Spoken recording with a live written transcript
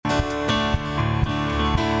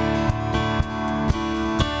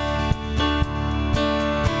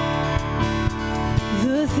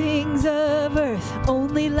earth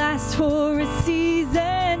only lasts for a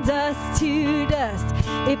season, dust to dust,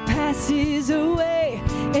 it passes away,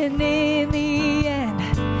 and in the end,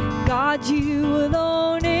 God, you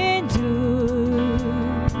alone endure.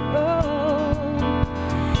 Oh,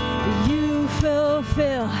 you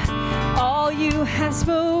fulfill all you have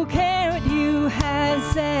spoken, what you have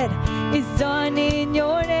said is done in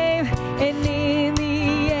your name, and in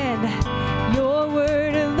the end, your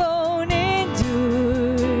word alone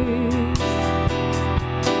endures.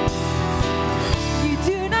 You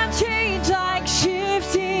do not change like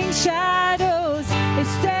shifting shadows, as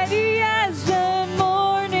steady as the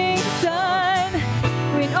morning sun.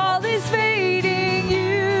 When all is fading,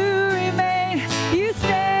 you remain, you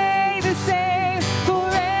stay the same,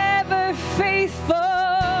 forever faithful.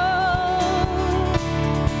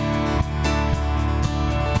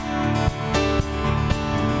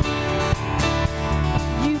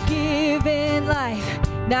 Life.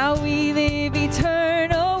 Now we live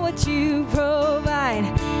eternal. What you provide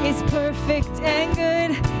is perfect and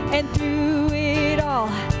good, and through it all,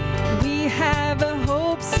 we have a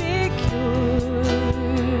hope secure.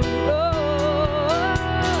 Oh,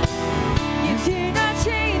 you do not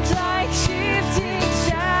change like shifting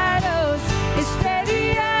shadows, as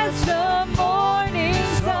steady as the morning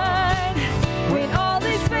sun. When all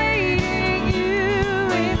is fading, you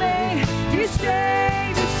remain, you stay.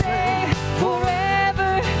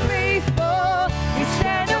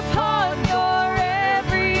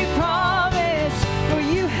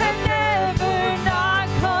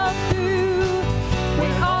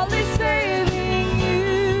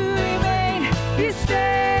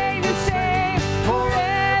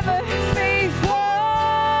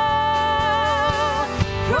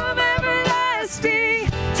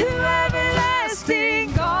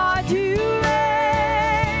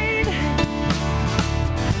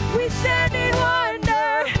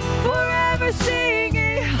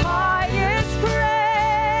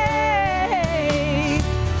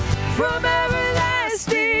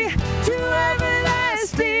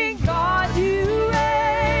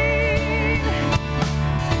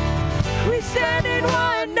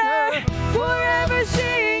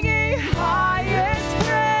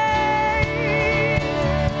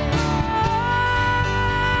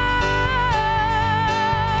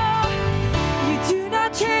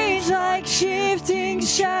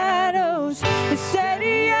 Shadows, as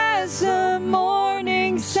steady as the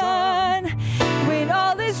morning sun. When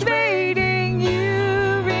all is fading,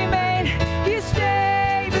 you remain, you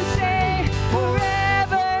stay the same,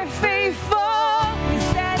 forever faithful. We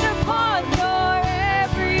stand upon your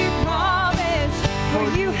every promise, for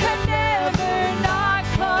you have never not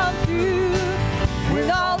come through. When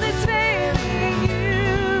all is failing,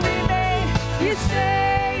 you remain, you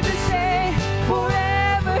stay the same,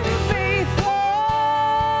 forever faithful.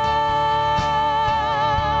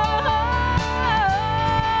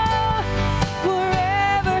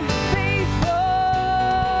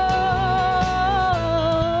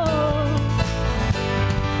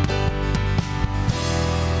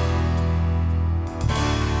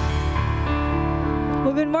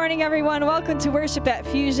 Good morning, everyone. Welcome to worship at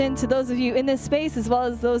Fusion. To those of you in this space, as well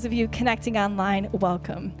as those of you connecting online,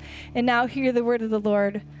 welcome. And now hear the word of the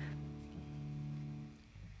Lord.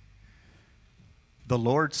 The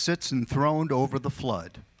Lord sits enthroned over the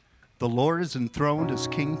flood. The Lord is enthroned as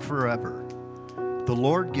King forever. The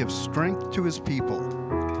Lord gives strength to his people.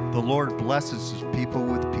 The Lord blesses his people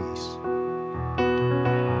with peace.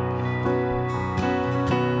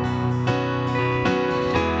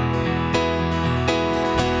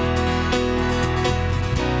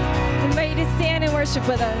 Worship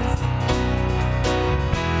with us.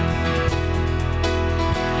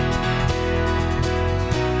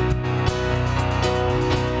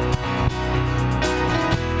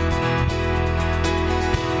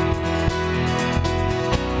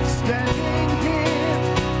 Standing here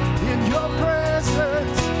in your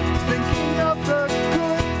presence, thinking of the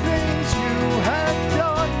good things you have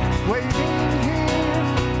done, waiting here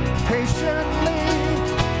patiently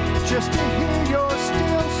just to hear your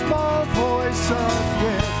still small voice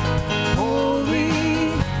again. Holy,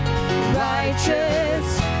 righteous,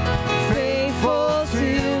 faithful to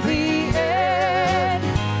the end,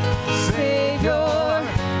 Savior,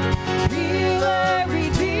 healer,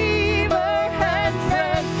 redeemer, and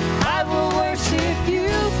friend. I will worship you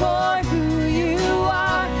for who you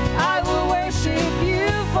are. I will worship you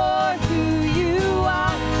for who you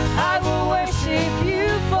are. I will worship you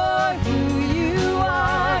for who you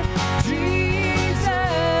are, Jesus.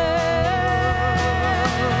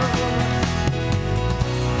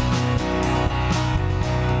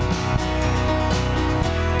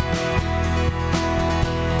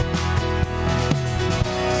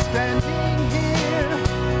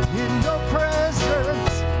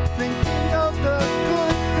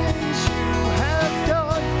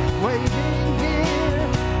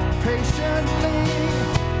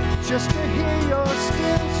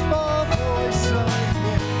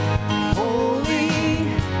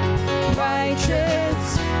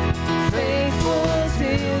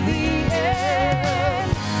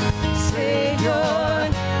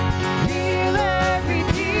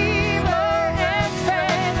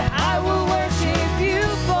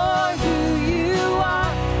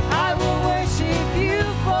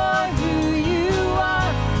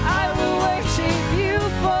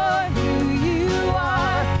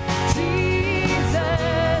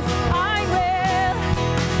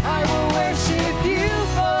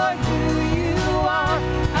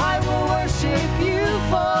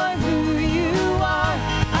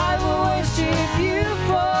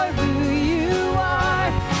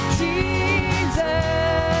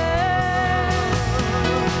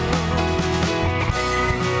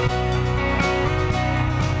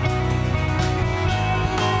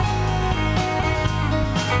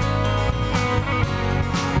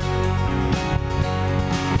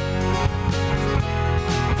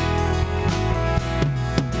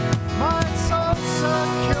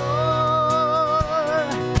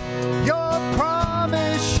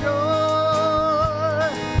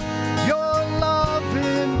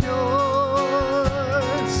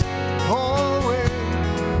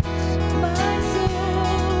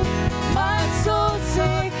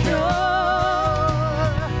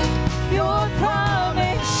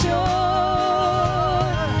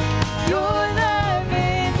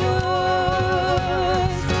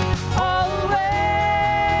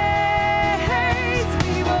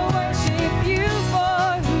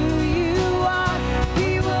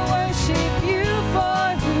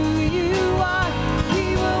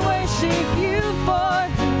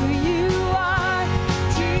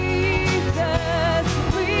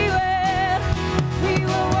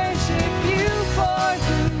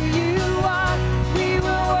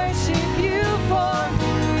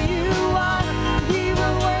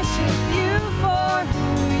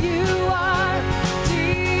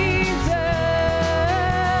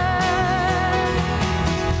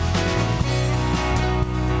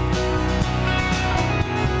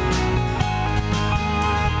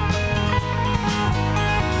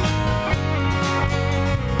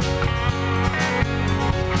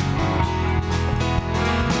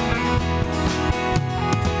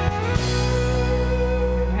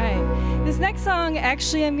 next song,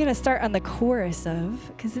 actually, I'm going to start on the chorus of,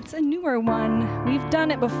 because it's a newer one. We've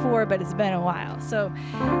done it before, but it's been a while. So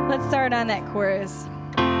let's start on that chorus.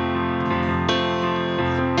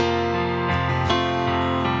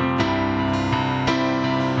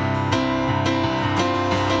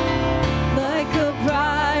 Like a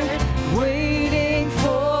bride waiting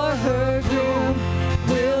for her groom,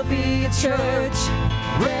 we'll be a church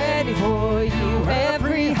ready for you.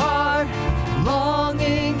 Every heart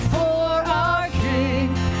longing for our King,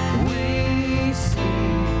 we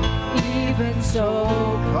sing, even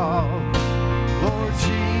so Come, Lord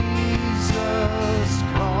Jesus,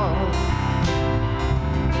 come.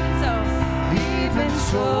 Even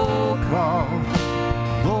so come,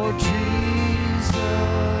 Lord Jesus,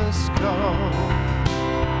 come.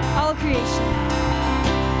 All creation,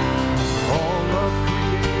 All of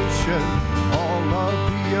creation, all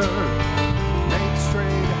of the earth, make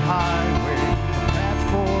straight a highway, a path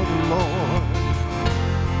for the Lord.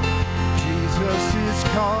 Jesus is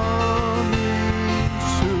coming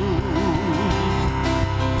soon.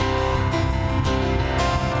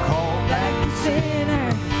 Call back the sinner,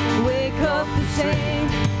 wake up the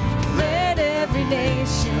saint, let every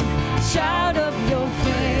nation shout of your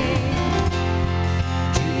fame.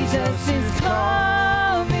 Jesus is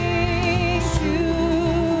coming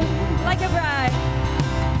soon, like a bride,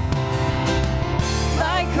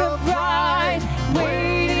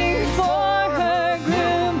 waiting for her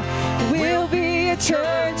groom. We'll be a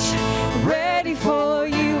church ready for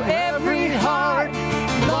you. Every heart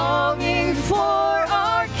longing for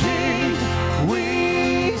our King,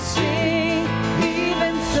 we sing,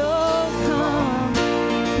 even so come,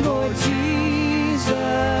 Lord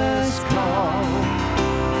Jesus, come.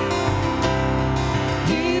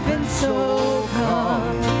 Even so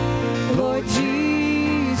come, Lord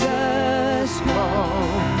Jesus,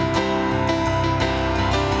 come.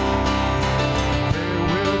 there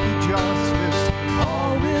will be justice,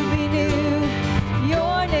 All will be new,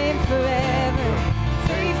 your name forever,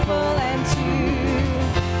 faithful and true.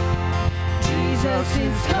 Jesus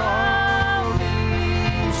is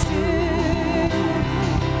coming soon.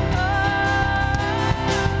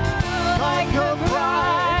 Like a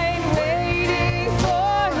bride waiting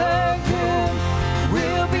for her groom,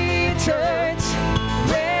 we'll be a church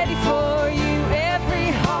ready for you.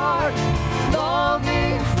 Every heart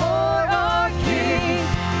longing for our King,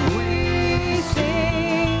 we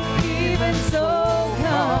sing, even so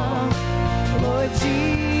come, Lord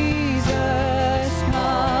Jesus,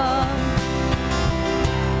 come.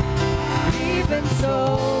 Even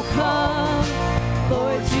so come,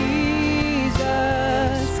 Lord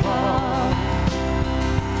Jesus, come.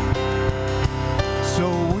 so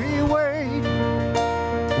we wait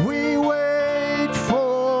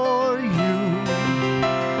for you.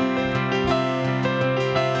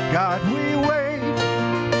 God, we wait,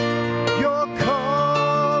 you're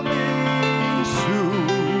coming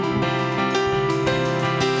soon.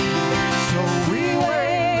 So we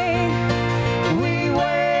wait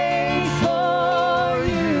for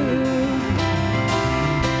you.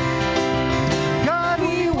 God,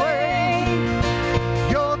 we wait,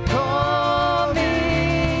 you're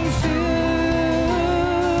coming soon.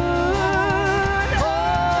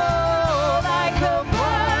 Oh, Like a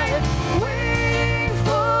bride waiting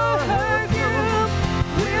for her groom,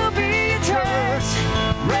 we'll be a church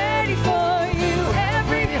ready for you.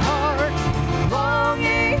 Every heart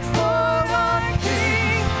longing for our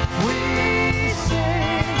King, we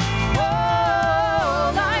sing.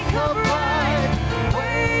 Oh, like a bride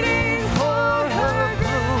waiting for her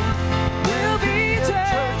groom, we'll be a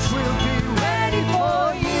church will be ready for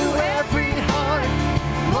you. Every heart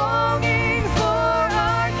longing for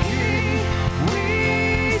our King,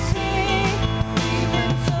 we sing.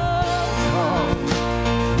 Even so come,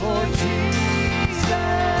 Lord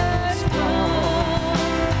Jesus, come.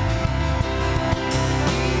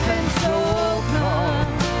 Even so come,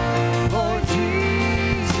 Lord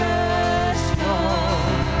Jesus, come.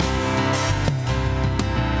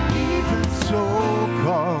 even so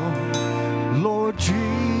come, Lord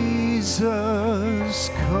Jesus,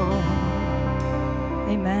 come.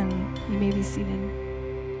 Amen. You may be seated.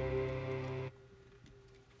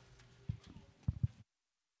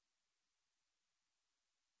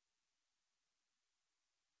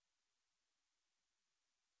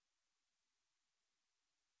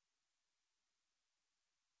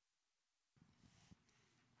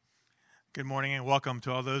 Good morning and welcome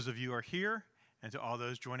to all those of you who are here and to all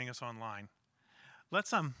those joining us online.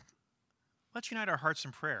 Let's unite our hearts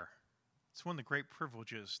in prayer. It's one of the great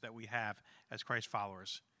privileges that we have as Christ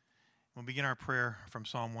followers. We'll begin our prayer from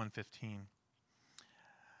Psalm 115.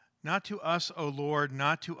 Not to us, O Lord,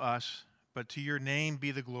 not to us, but to your name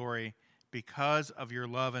be the glory because of your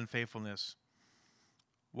love and faithfulness.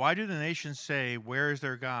 Why do the nations say, 'Where is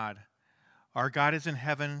their God?' Our God is in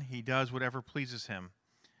heaven. He does whatever pleases him.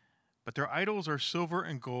 But their idols are silver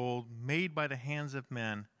and gold, made by the hands of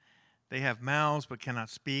men. They have mouths but cannot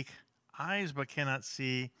speak, eyes but cannot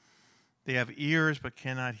see. They have ears but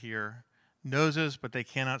cannot hear, noses but they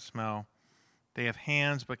cannot smell. They have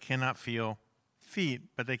hands but cannot feel,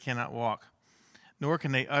 feet but they cannot walk, nor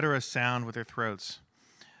can they utter a sound with their throats.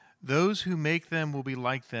 Those who make them will be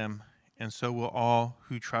like them, and so will all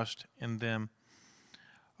who trust in them.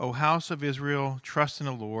 O house of Israel, trust in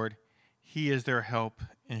the Lord. He is their help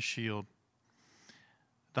and shield.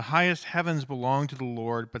 The highest heavens belong to the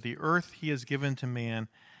Lord, but the earth he has given to man.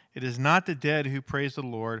 It is not the dead who praise the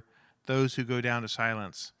Lord, those who go down to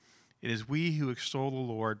silence. It is we who extol the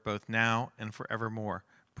Lord both now and forevermore.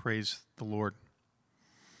 Praise the Lord.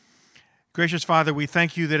 Gracious Father, we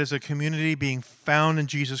thank you that as a community being found in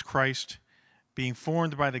Jesus Christ, being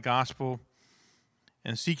formed by the gospel,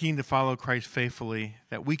 and seeking to follow Christ faithfully,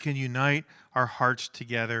 that we can unite our hearts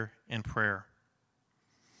together in prayer.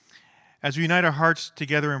 As we unite our hearts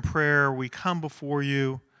together in prayer, we come before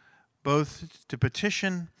you both to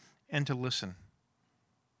petition and to listen.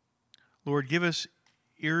 Lord, give us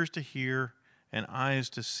ears to hear and eyes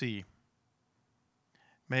to see.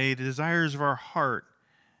 May the desires of our heart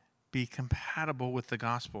be compatible with the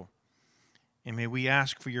gospel, and may we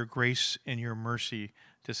ask for your grace and your mercy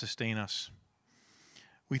to sustain us.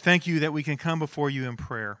 We thank you that we can come before you in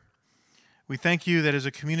prayer. We thank you that as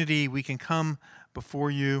a community we can come before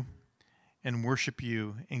you and worship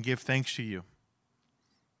you and give thanks to you.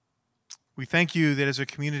 We thank you that as a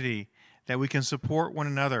community that we can support one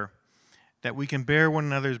another, that we can bear one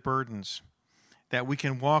another's burdens, that we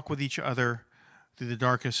can walk with each other through the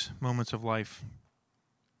darkest moments of life.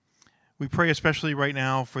 We pray especially right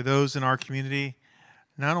now for those in our community,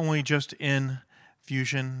 not only just in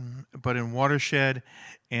Fusion, but in Watershed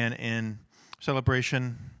and in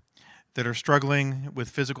Celebration, that are struggling with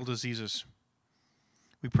physical diseases.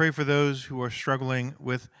 We pray for those who are struggling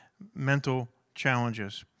with mental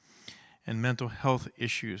challenges and mental health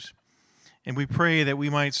issues. And we pray that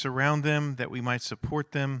we might surround them, that we might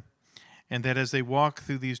support them, and that as they walk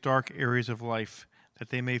through these dark areas of life, that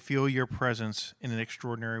they may feel your presence in an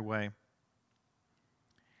extraordinary way.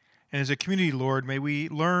 And as a community, Lord, may we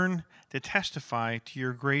learn to testify to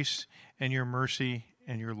your grace and your mercy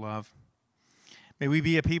and your love. May we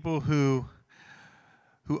be a people who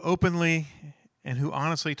openly and who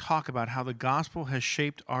honestly talk about how the gospel has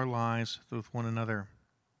shaped our lives with one another.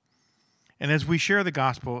 And as we share the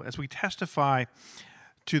gospel, as we testify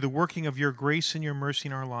to the working of your grace and your mercy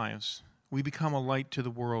in our lives, we become a light to the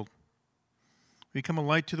world. We become a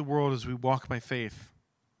light to the world as we walk by faith.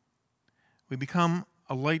 We become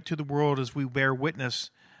a light to the world as we bear witness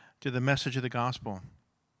to the message of the gospel.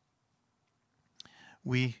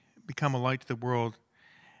 We become a light to the world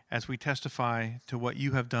as we testify to what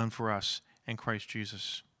you have done for us in Christ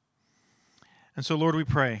Jesus. And so, Lord, we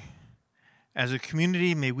pray, as a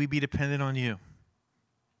community, may we be dependent on you.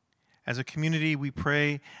 As a community, we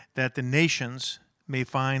pray that the nations may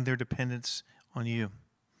find their dependence on you.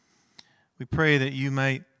 We pray that you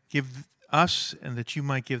might give us and that you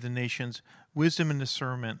might give the nations wisdom and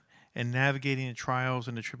discernment in navigating the trials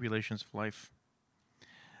and the tribulations of life.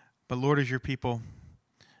 But Lord, as your people,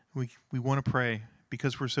 we want to pray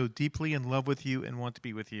because we're so deeply in love with you and want to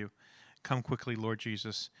be with you. Come quickly, Lord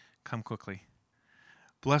Jesus. Come quickly.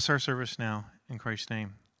 Bless our service now. In Christ's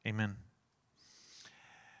name, amen.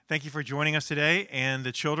 Thank you for joining us today. And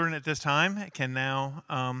the children at this time can now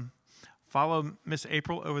follow Miss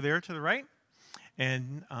April over there to the right.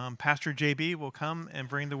 And Pastor JB will come and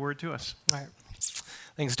bring the word to us. All right.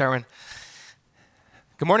 Thanks, Darwin.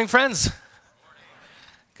 Good morning, friends.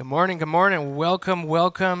 Good morning, good morning.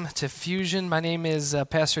 Welcome to Fusion. My name is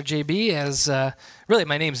Pastor JB. Really,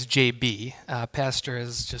 my name is JB. Pastor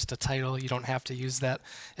is just a title. You don't have to use that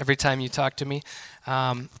every time you talk to me.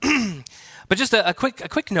 But just a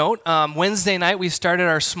quick note. Wednesday night, we started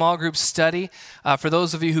our small group study. For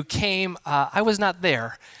those of you who came, I was not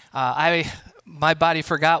there. My body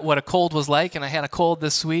forgot what a cold was like, and I had a cold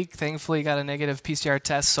this week. Thankfully, got a negative PCR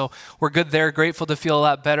test, so we're good there. Grateful to feel a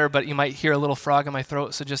lot better, but you might hear a little frog in my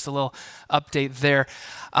throat, so just a little update there.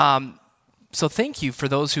 So thank you for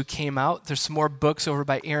those who came out. There's some more books over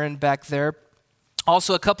by Aaron back there.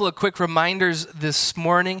 Also, a couple of quick reminders this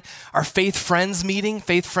morning. Our Faith Friends meeting.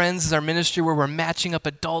 Faith Friends is our ministry where we're matching up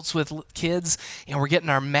adults with kids, and we're getting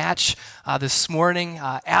our match this morning.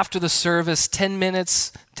 After the service,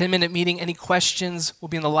 10-minute meeting. Any questions? We'll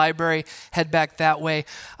be in the library. Head back that way.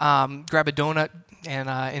 Grab a donut. and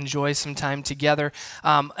enjoy some time together.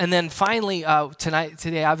 And then finally,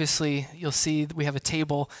 today, obviously, you'll see that we have a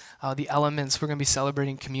table, the elements. We're going to be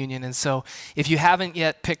celebrating communion. And so if you haven't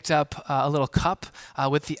yet picked up a little cup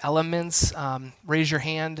with the elements, raise your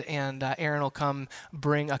hand, and Aaron will come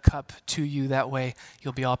bring a cup to you. That way,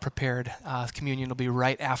 you'll be all prepared. Communion will be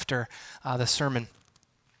right after the sermon.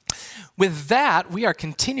 With that, we are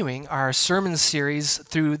continuing our sermon series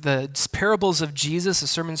through the parables of Jesus, a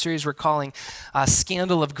sermon series we're calling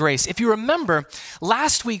Scandal of Grace. If you remember,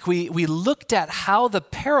 last week we looked at how the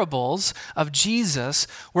parables of Jesus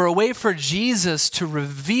were a way for Jesus to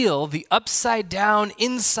reveal the upside-down,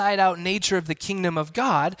 inside-out nature of the kingdom of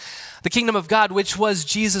God, which was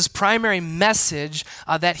Jesus' primary message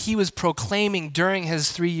that he was proclaiming during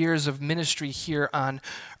his 3 years of ministry here on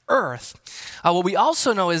earth. What we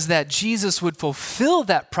also know is that Jesus would fulfill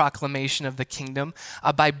that proclamation of the kingdom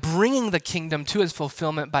by bringing the kingdom to his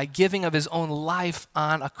fulfillment by giving of his own life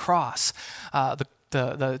on a cross,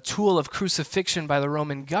 the tool of crucifixion by the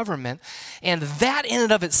Roman government. And that in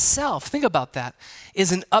and of itself, think about that,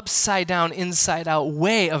 is an upside down, inside out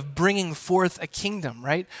way of bringing forth a kingdom,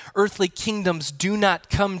 right? Earthly kingdoms do not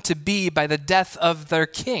come to be by the death of their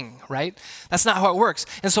king, right? That's not how it works.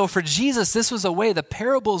 And so for Jesus, this was a way, the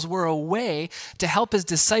parables were a way to help his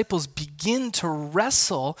disciples begin to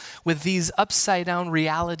wrestle with these upside down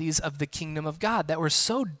realities of the kingdom of God that were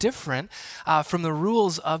so different from the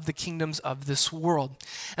rules of the kingdoms of this world.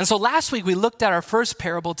 And so last week we looked at our first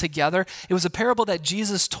parable together. It was a parable that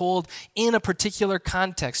Jesus told in a particular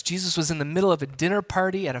context. Jesus was in the middle of a dinner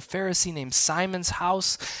party at a Pharisee named Simon's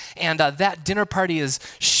house, and that dinner party is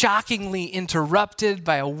shockingly interrupted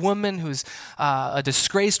by a woman who's a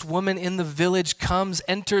disgraced woman in the village,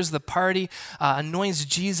 enters the party, anoints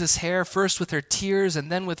Jesus' hair first with her tears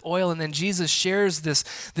and then with oil, and then Jesus shares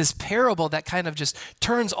this parable that kind of just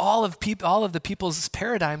turns all of the people's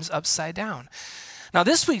paradigms upside down. Now,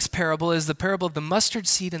 this week's parable is the parable of the mustard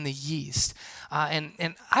seed and the yeast.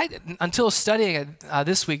 And I, until studying it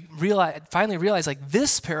this week, finally realized like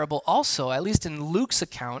this parable also, at least in Luke's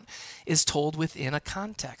account, is told within a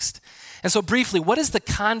context. And so briefly, what is the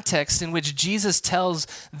context in which Jesus tells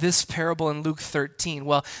this parable in Luke 13?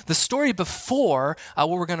 Well, the story before what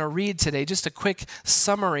we're going to read today, just a quick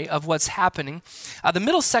summary of what's happening. The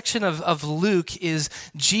middle section of Luke is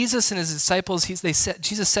Jesus and his disciples.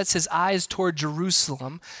 Jesus sets his eyes toward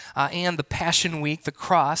Jerusalem and the Passion Week, the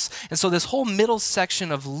cross. And so this whole middle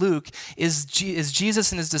section of Luke is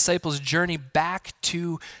Jesus and his disciples' journey back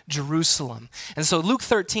to Jerusalem. And so Luke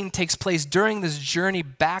 13 takes place during this journey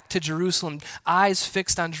back to Jerusalem, eyes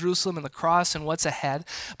fixed on Jerusalem and the cross and what's ahead.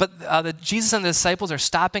 But Jesus and the disciples are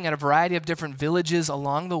stopping at a variety of different villages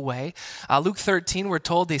along the way. Luke 13, we're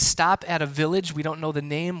told they stop at a village. We don't know the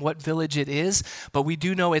name, what village it is, but we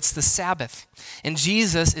do know it's the Sabbath. And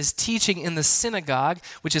Jesus is teaching in the synagogue,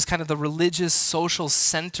 which is kind of the religious, social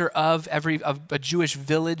center of a Jewish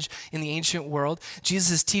village in the ancient world.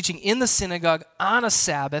 Jesus is teaching in the synagogue on a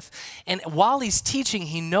Sabbath, and while he's teaching,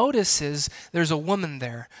 he notices there's a woman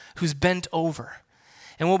there who's bent over.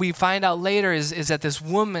 And what we find out later is that this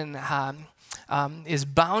woman is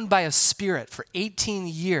bound by a spirit for 18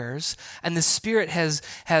 years, and the spirit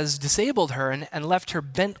has disabled her and left her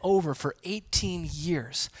bent over for 18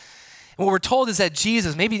 years. And what we're told is that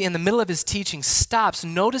Jesus, maybe in the middle of his teaching, stops,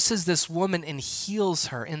 notices this woman, and heals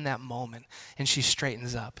her in that moment, and she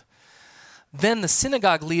straightens up. Then the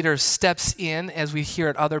synagogue leader steps in, as we hear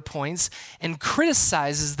at other points, and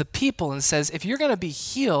criticizes the people and says, if you're going to be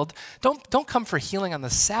healed, don't come for healing on the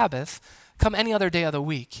Sabbath, come any other day of the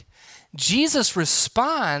week. Jesus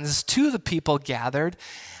responds to the people gathered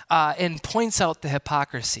and points out the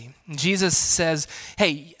hypocrisy. Jesus says,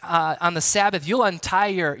 hey, on the Sabbath, you'll untie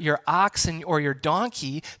your ox or your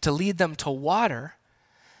donkey to lead them to water,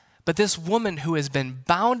 but this woman who has been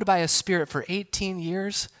bound by a spirit for 18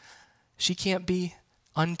 years, she can't be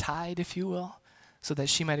untied, if you will, so that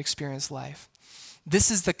she might experience life.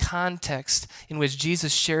 This is the context in which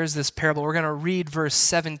Jesus shares this parable. We're going to read verse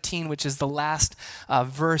 17, which is the last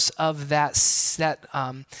verse of that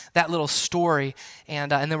little story,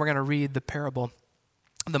 and then we're going to read the parable,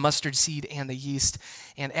 the mustard seed and the yeast.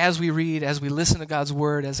 And as we read, as we listen to God's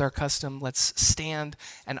word, as our custom, let's stand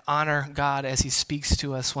and honor God as he speaks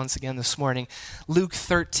to us once again this morning. Luke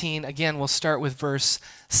 13, again, we'll start with verse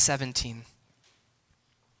 17.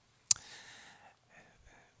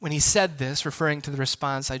 When he said this, referring to the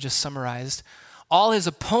response I just summarized, all his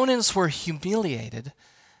opponents were humiliated,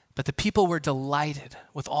 but the people were delighted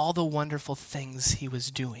with all the wonderful things he was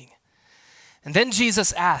doing. And then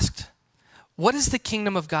Jesus asked, what is the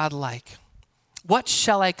kingdom of God like? What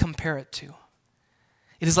shall I compare it to?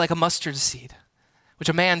 It is like a mustard seed which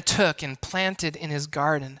a man took and planted in his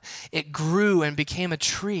garden. It grew and became a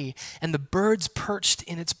tree, and the birds perched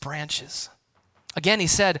in its branches. Again, he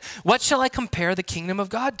said, what shall I compare the kingdom of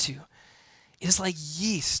God to? It is like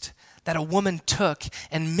yeast that a woman took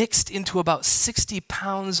and mixed into about 60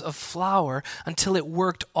 pounds of flour until it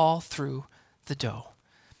worked all through the dough.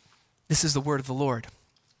 This is the word of the Lord.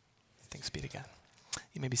 Thanks be to God.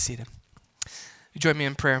 You may be seated. You join me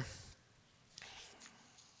in prayer.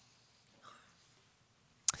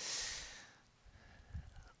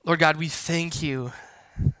 Lord God, we thank you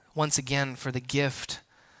once again for the gift,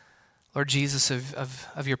 Lord Jesus,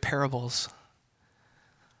 of your parables.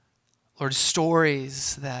 Lord,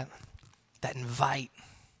 stories that invite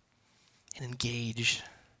and engage.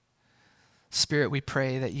 Spirit, we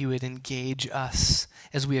pray that you would engage us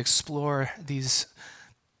as we explore these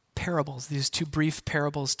parables, these two brief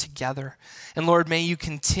parables together. And Lord, may you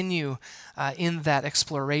continue in that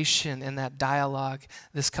exploration and that dialogue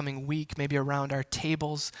this coming week, maybe around our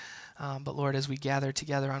tables. But Lord, as we gather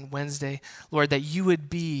together on Wednesday, Lord, that you would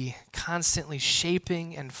be constantly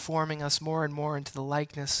shaping and forming us more and more into the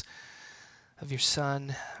likeness of your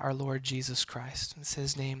Son, our Lord Jesus Christ. It's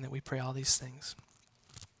his name that we pray all these things.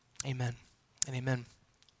 Amen and amen.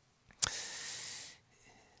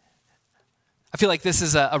 I feel like this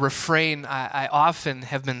is a refrain I often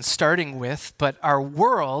have been starting with, but our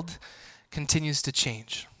world continues to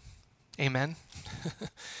change. Amen.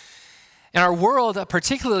 And our world,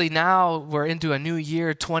 particularly now we're into a new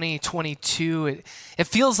year, 2022, it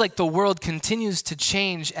feels like the world continues to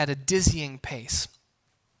change at a dizzying pace.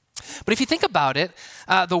 But if you think about it,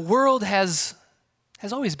 the world has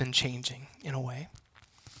always been changing in a way.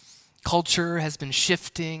 Culture has been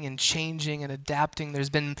shifting and changing and adapting. There's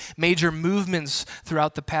been major movements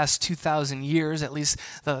throughout the past 2,000 years, at least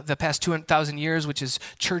the past 2,000 years, which is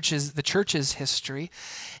the church's history.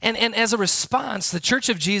 And as a response, the Church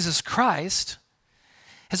of Jesus Christ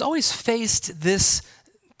has always faced this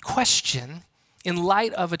question in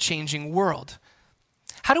light of a changing world.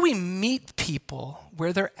 How do we meet people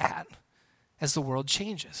where they're at as the world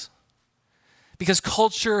changes? Because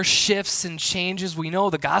culture shifts and changes. We know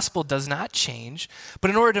the gospel does not change. But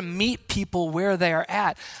in order to meet people where they are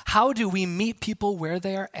at, how do we meet people where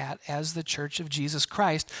they are at as the Church of Jesus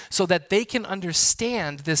Christ so that they can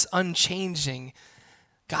understand this unchanging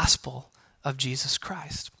gospel of Jesus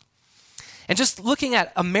Christ? And just looking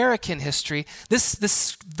at American history,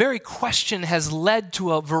 this very question has led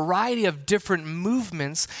to a variety of different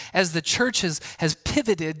movements as the church has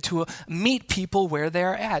pivoted to meet people where they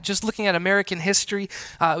are at. Just looking at American history,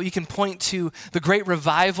 you can point to the great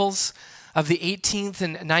revivals of the 18th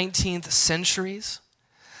and 19th centuries.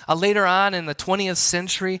 Later on in the 20th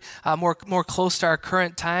century, more close to our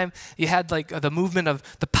current time, you had like the movement of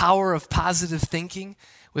the power of positive thinking,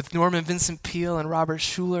 with Norman Vincent Peale and Robert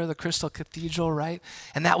Schuller, the Crystal Cathedral, right?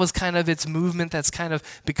 And that was kind of its movement that's kind of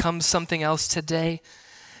become something else today.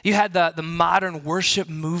 You had the modern worship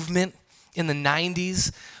movement in the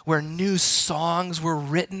 90s where new songs were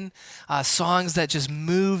written, songs that just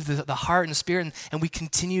moved the heart and spirit, and we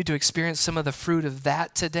continue to experience some of the fruit of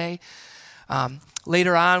that today.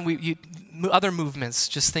 Later on, other movements,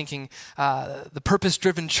 just thinking the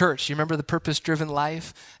purpose-driven church. You remember the purpose-driven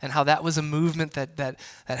life and how that was a movement that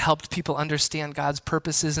helped people understand God's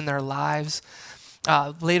purposes in their lives.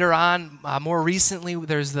 Later on, more recently,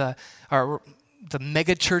 there's the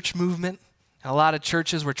mega church movement. And a lot of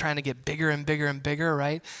churches were trying to get bigger and bigger and bigger,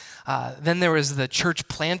 right? Then there was the church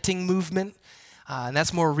planting movement. And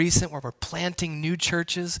that's more recent, where we're planting new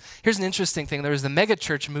churches. Here's an interesting thing. There was the mega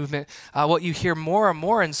church movement. What you hear more and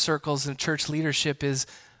more in circles in church leadership is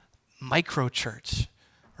micro church,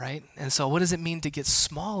 right? And so what does it mean to get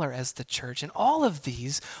smaller as the church? And all of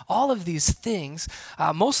these things,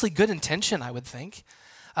 mostly good intention, I would think,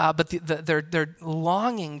 but they're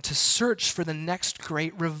longing to search for the next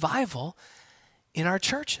great revival in our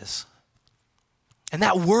churches. And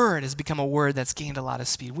that word has become a word that's gained a lot of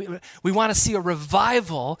speed. We want to see a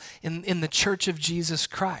revival in the Church of Jesus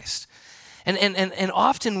Christ. And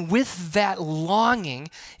often with that longing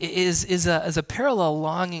is a parallel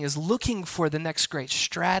longing is looking for the next great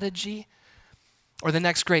strategy or the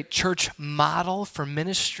next great church model for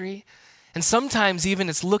ministry. And sometimes even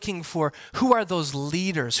it's looking for who are those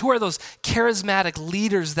leaders, who are those charismatic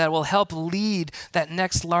leaders that will help lead that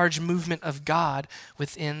next large movement of God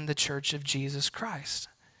within the Church of Jesus Christ.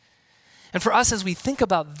 And for us, as we think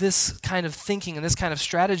about this kind of thinking and this kind of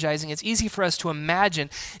strategizing, it's easy for us to imagine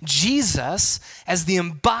Jesus as the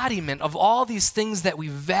embodiment of all these things that we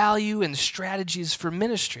value and strategies for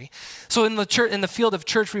ministry. So in the field of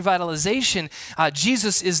church revitalization,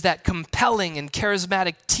 Jesus is that compelling and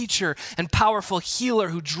charismatic teacher and powerful healer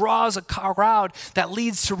who draws a crowd that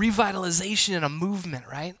leads to revitalization in a movement,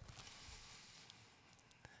 right?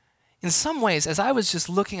 In some ways, as I was just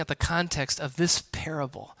looking at the context of this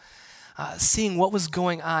parable, seeing what was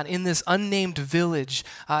going on in this unnamed village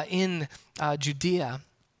in Judea,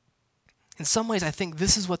 in some ways I think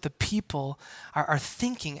this is what the people are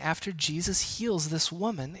thinking after Jesus heals this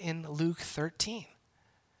woman in Luke 13.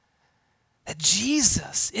 That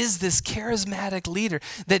Jesus is this charismatic leader,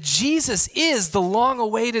 that Jesus is the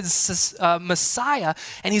long-awaited Messiah,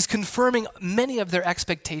 and he's confirming many of their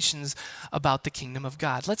expectations about the kingdom of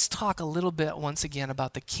God. Let's talk a little bit once again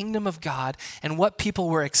about the kingdom of God and what people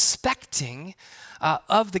were expecting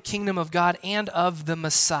of the kingdom of God and of the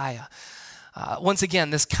Messiah. Once again,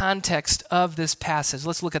 this context of this passage,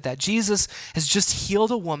 let's look at that. Jesus has just healed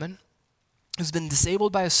a woman who's been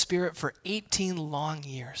disabled by a spirit for 18 long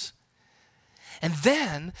years. And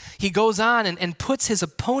then he goes on and puts his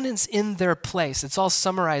opponents in their place. It's all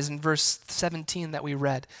summarized in verse 17 that we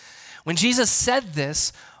read. When Jesus said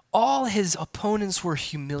this, all his opponents were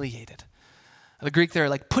humiliated. The Greek there,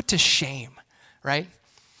 like put to shame, right?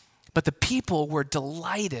 But the people were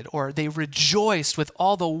delighted, or they rejoiced with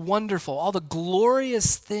all the wonderful, all the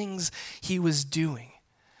glorious things he was doing.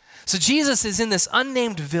 So Jesus is in this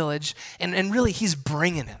unnamed village, and really he's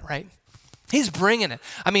bringing it, right? He's bringing it.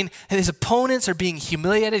 I mean, his opponents are being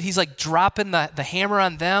humiliated. He's like dropping the hammer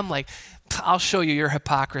on them, like, I'll show you your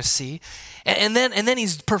hypocrisy. And then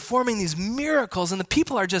he's performing these miracles, and the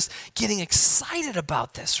people are just getting excited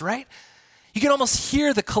about this, right? You can almost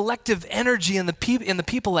hear the collective energy in the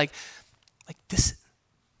people like this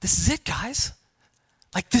is it, guys.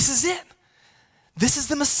 Like, this is it. This is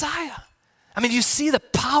the Messiah. I mean, you see the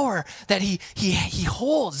power that he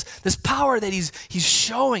holds, this power that he's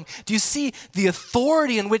showing. Do you see the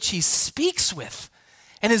authority in which he speaks with?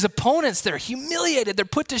 And his opponents, they're humiliated, they're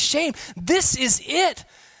put to shame. This is it.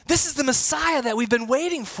 This is the Messiah that we've been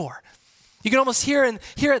waiting for. You can almost hear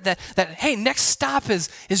it that hey, next stop is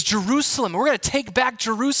Jerusalem. We're going to take back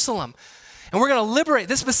Jerusalem. And we're going to liberate.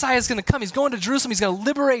 This Messiah is going to come. He's going to Jerusalem. He's going to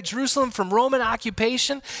liberate Jerusalem from Roman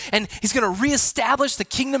occupation. And he's going to reestablish the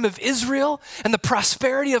kingdom of Israel and the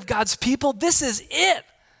prosperity of God's people. This is it.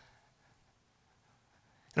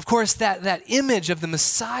 And of course, that image of the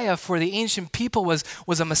Messiah for the ancient people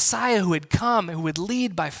was a Messiah who had come, who would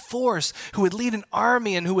lead by force, who would lead an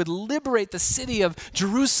army, and who would liberate the city of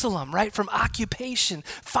Jerusalem, right, from occupation,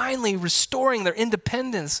 finally restoring their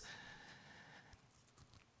independence.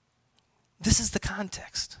 This is the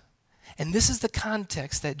context. And this is the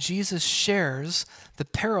context that Jesus shares the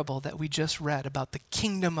parable that we just read about the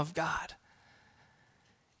kingdom of God.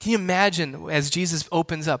 Can you imagine as Jesus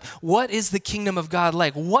opens up, what is the kingdom of God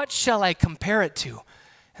like? What shall I compare it to?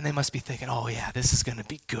 And they must be thinking, oh yeah, this is going to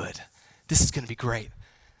be good. This is going to be great.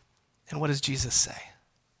 And what does Jesus say?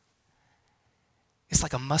 It's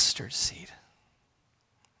like a mustard seed.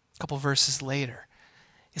 A couple verses later,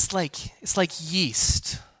 it's like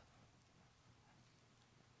yeast.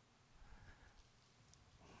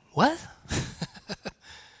 What?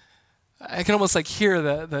 I can almost hear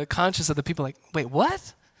the conscience of the people like, wait,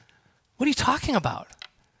 what? What are you talking about?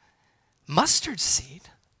 Mustard seed?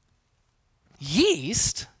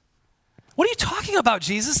 Yeast? What are you talking about,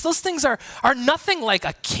 Jesus? Those things are nothing like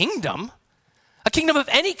a kingdom of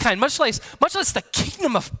any kind, much less the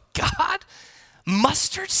kingdom of God.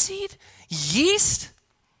 Mustard seed? Yeast?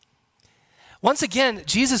 Once again,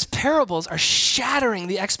 Jesus' parables are shattering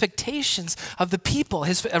the expectations of the people,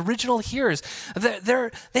 his original hearers.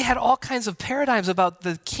 They had all kinds of paradigms about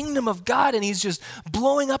the kingdom of God, and he's just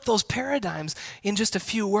blowing up those paradigms in just a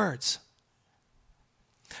few words.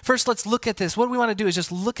 First, let's look at this. What we want to do is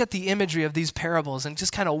just look at the imagery of these parables and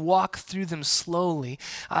just kind of walk through them slowly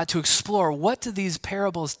to explore what do these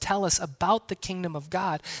parables tell us about the kingdom of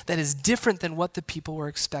God that is different than what the people were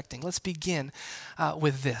expecting. Let's begin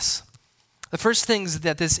with this. The first things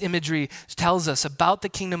that this imagery tells us about the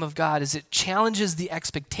kingdom of God is it challenges the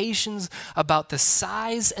expectations about the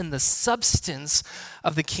size and the substance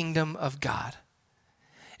of the kingdom of God.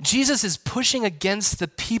 Jesus is pushing against the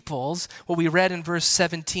people's, what we read in verse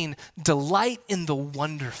 17, delight in the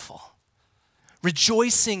wonderful,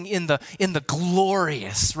 rejoicing in the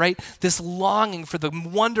glorious, right? This longing for the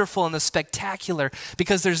wonderful and the spectacular,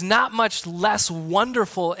 because there's not much less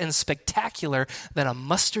wonderful and spectacular than a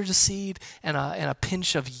mustard seed and a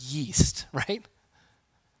pinch of yeast, right?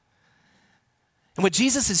 And what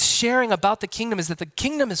Jesus is sharing about the kingdom is that the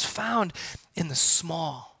kingdom is found in the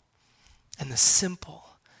small and the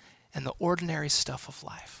simple and the ordinary stuff of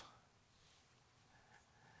life.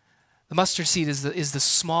 The mustard seed is the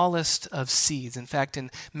smallest of seeds. In fact,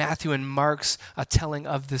 in Matthew and Mark's telling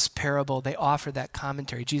of this parable, they offer that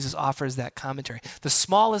commentary. Jesus offers that commentary. The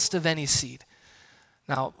smallest of any seed.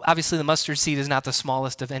 Now, obviously, the mustard seed is not the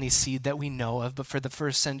smallest of any seed that we know of, but for the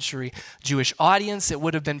first century Jewish audience, it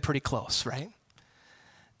would have been pretty close, right?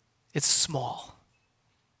 It's small.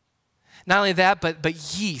 Not only that,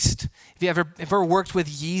 but yeast. If you ever worked with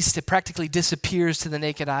yeast, it practically disappears to the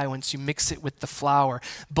naked eye once you mix it with the flour.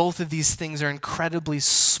 Both of these things are incredibly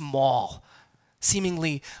small,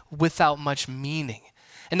 seemingly without much meaning.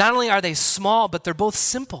 And not only are they small, but they're both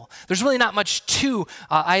simple. There's really not much to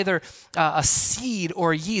either a seed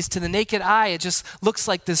or yeast. To the naked eye, it just looks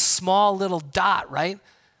like this small little dot, right?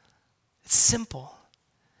 It's simple.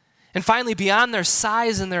 And finally, beyond their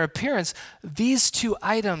size and their appearance, these two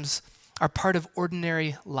items are part of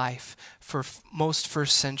ordinary life for most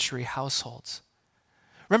first century households.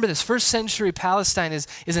 Remember this, first century Palestine is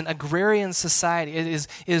an agrarian society. It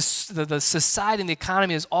is the society and the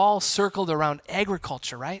economy is all circled around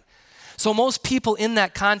agriculture, right? So most people in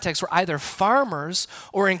that context were either farmers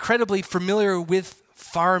or incredibly familiar with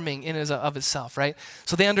farming in and of itself, right?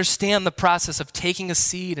 So they understand the process of taking a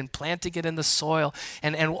seed and planting it in the soil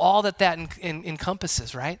and all that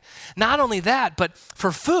encompasses, right? Not only that, but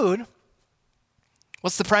for food,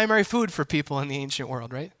 what's the primary food for people in the ancient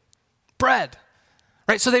world, right? Bread,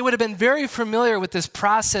 right? So they would have been very familiar with this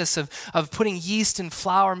process of putting yeast in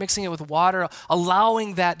flour, mixing it with water,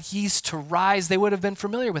 allowing that yeast to rise. They would have been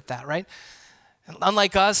familiar with that, right? And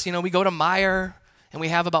unlike us, we go to Meijer and we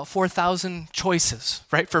have about 4,000 choices,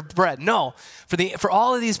 right, for bread. No, for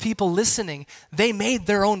all of these people listening, they made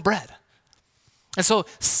their own bread. And so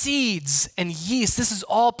seeds and yeast, this is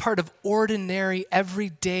all part of ordinary,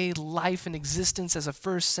 everyday life and existence as a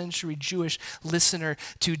first century Jewish listener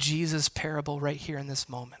to Jesus' parable right here in this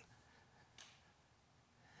moment.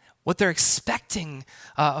 What they're expecting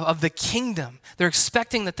of the kingdom, they're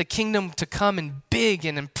expecting that the kingdom to come in big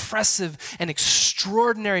and impressive and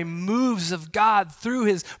extraordinary moves of God through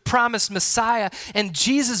his promised Messiah. And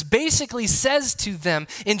Jesus basically says to them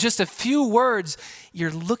in just a few words,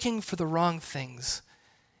 you're looking for the wrong things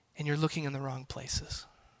and you're looking in the wrong places.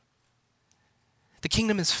 The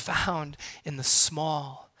kingdom is found in the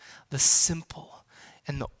small, the simple,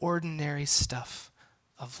 and the ordinary stuff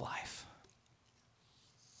of life.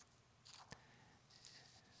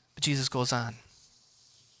 Jesus goes on.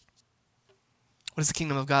 What is the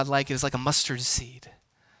kingdom of God like? It is like a mustard seed,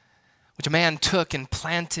 which a man took and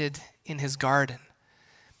planted in his garden.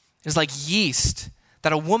 It is like yeast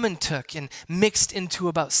that a woman took and mixed into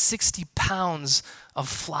about 60 pounds of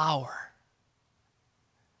flour.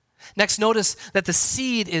 Next, notice that the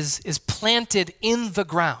seed is planted in the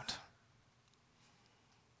ground.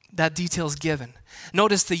 That detail is given.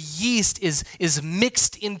 Notice the yeast is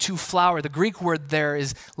mixed into flour. The Greek word there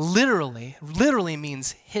is literally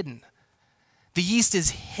means hidden. The yeast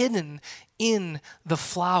is hidden in the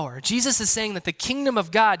flour. Jesus is saying that the kingdom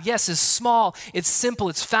of God, yes, is small, it's simple,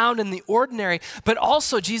 it's found in the ordinary, but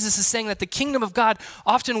also Jesus is saying that the kingdom of God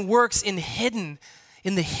often works in the hidden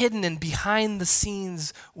and behind the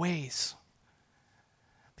scenes ways.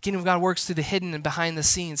 The kingdom of God works through the hidden and behind the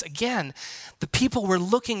scenes. Again, the people were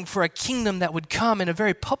looking for a kingdom that would come in a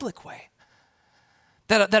very public way.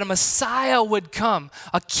 That a Messiah would come,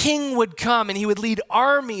 a king would come, and he would lead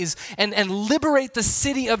armies and liberate the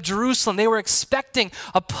city of Jerusalem. They were expecting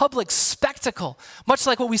a public spectacle, much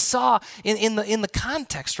like what we saw in the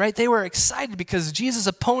context, right? They were excited because Jesus'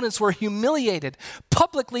 opponents were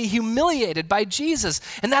publicly humiliated by Jesus.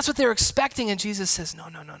 And that's what they were expecting, and Jesus says, no.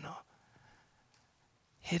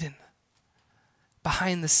 Hidden,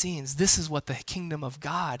 behind the scenes. This is what the kingdom of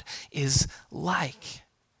God is like.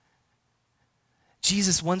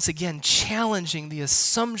 Jesus once again challenging the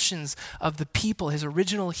assumptions of the people, his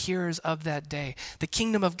original hearers of that day. The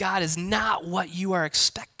kingdom of God is not what you are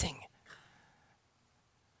expecting.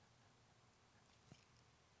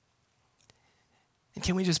 And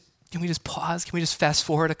can we just pause? Can we just fast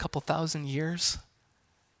forward a couple thousand years?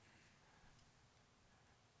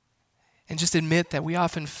 And just admit that we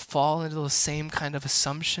often fall into those same kind of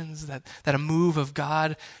assumptions that a move of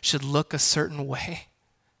God should look a certain way.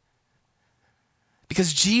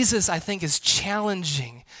 Because Jesus, I think, is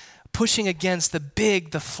challenging, pushing against the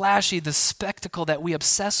big, the flashy, the spectacle that we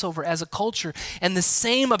obsess over as a culture. And the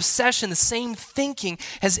same obsession, the same thinking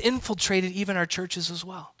has infiltrated even our churches as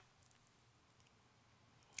well.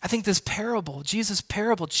 I think this parable, Jesus'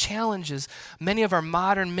 parable, challenges many of our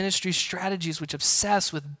modern ministry strategies which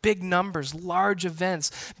obsess with big numbers, large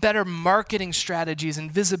events, better marketing strategies,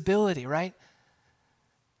 and visibility, right?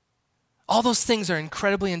 All those things are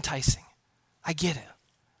incredibly enticing. I get it.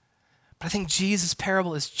 But I think Jesus'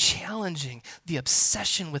 parable is challenging the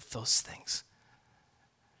obsession with those things.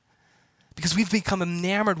 Because we've become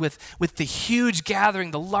enamored with the huge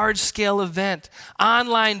gathering, the large-scale event,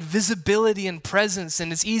 online visibility and presence,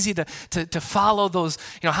 and it's easy to follow those.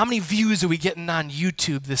 How many views are we getting on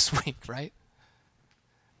YouTube this week, right?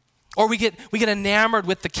 Or we get enamored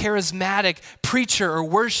with the charismatic preacher or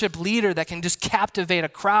worship leader that can just captivate a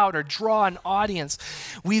crowd or draw an audience.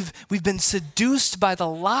 We've been seduced by the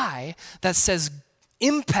lie that says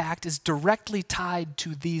impact is directly tied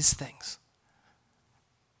to these things.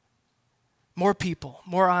 More people,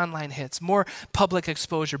 more online hits, more public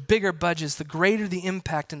exposure, bigger budgets, the greater the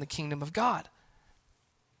impact in the kingdom of God.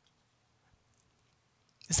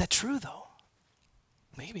 Is that true, though?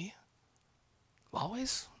 Maybe.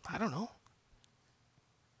 Always? I don't know.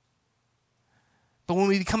 But when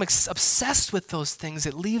we become obsessed with those things,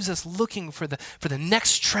 it leaves us looking for the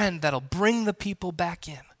next trend that'll bring the people back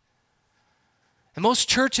in. And most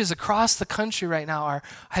churches across the country right now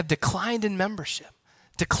have declined in membership,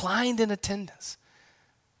 declined in attendance.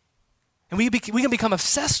 And we can become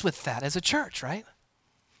obsessed with that as a church, right?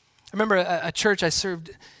 I remember a church I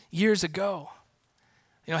served years ago,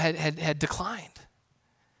 had declined.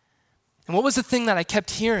 And what was the thing that I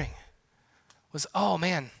kept hearing was, oh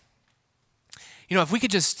man, if we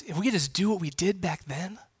could just do what we did back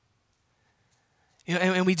then,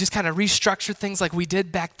 and we just kind of restructure things like we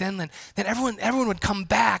did back then everyone would come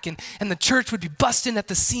back and the church would be busting at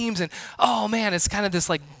the seams, and oh man, it's kind of this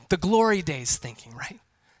like the glory days thinking, right?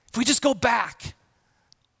 If we just go back.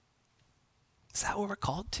 Is that what we're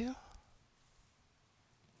called to?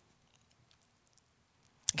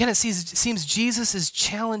 Again, it seems Jesus is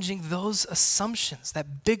challenging those assumptions,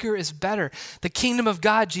 that bigger is better. The kingdom of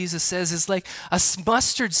God, Jesus says, is like a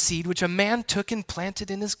mustard seed which a man took and planted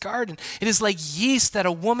in his garden. It is like yeast that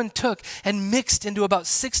a woman took and mixed into about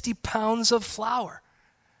 60 pounds of flour.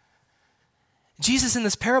 Jesus in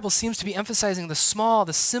this parable seems to be emphasizing the small,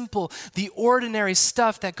 the simple, the ordinary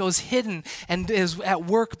stuff that goes hidden and is at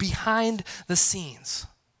work behind the scenes.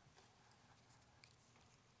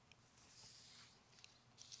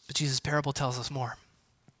 But Jesus' parable tells us more.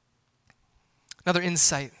 Another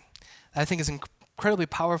insight that I think is incredibly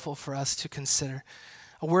powerful for us to consider,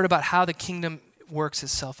 a word about how the kingdom works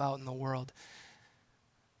itself out in the world.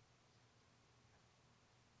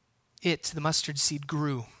 The mustard seed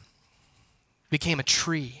grew, became a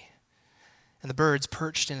tree, and the birds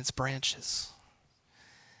perched in its branches.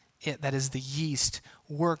 That is the yeast,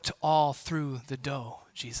 worked all through the dough,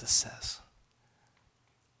 Jesus says.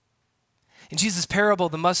 In Jesus' parable,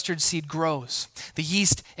 the mustard seed grows. The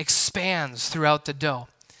yeast expands throughout the dough.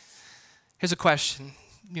 Here's a question.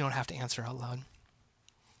 You don't have to answer out loud.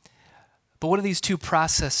 But what do these two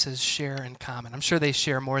processes share in common? I'm sure they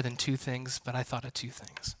share more than two things, but I thought of two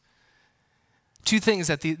things. Two things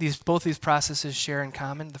that both these processes share in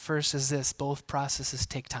common. The first is this: both processes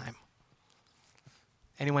take time.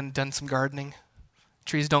 Anyone done some gardening?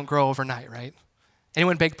 Trees don't grow overnight, right?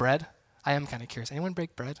 Anyone bake bread? I am kind of curious. Anyone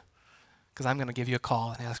bake bread? Because I'm going to give you a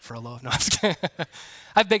call and ask for a loaf. No, I'm just kidding.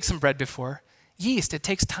 I've baked some bread before. Yeast, it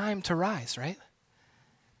takes time to rise, right?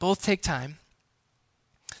 Both take time.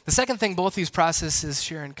 The second thing both these processes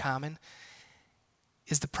share in common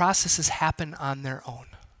is the processes happen on their own.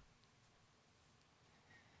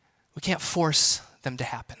 We can't force them to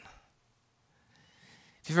happen.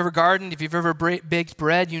 If you've ever gardened, if you've ever baked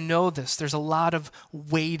bread, you know this. There's a lot of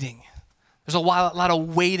waiting. There's a lot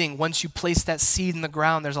of waiting once you place that seed in the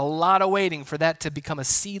ground. There's a lot of waiting for that to become a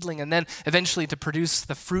seedling and then eventually to produce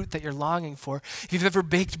the fruit that you're longing for. If you've ever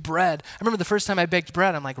baked bread, I remember the first time I baked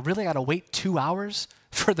bread, I'm like, really? I got to wait 2 hours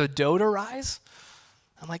for the dough to rise?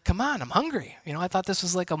 I'm like, come on, I'm hungry. I thought this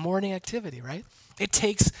was like a morning activity, right? It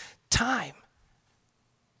takes time.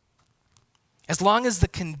 As long as the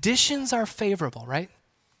conditions are favorable, right?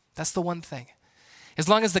 That's the one thing. As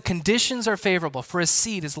long as the conditions are favorable for a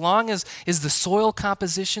seed, as long as the soil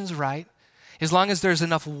composition's right, as long as there's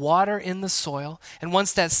enough water in the soil, and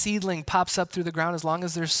once that seedling pops up through the ground, as long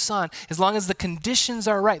as there's sun, as long as the conditions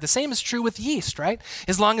are right. The same is true with yeast, right?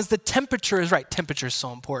 As long as the temperature is right. Temperature is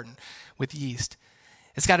so important with yeast.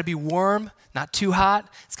 It's got to be warm, not too hot.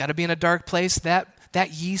 It's got to be in a dark place. That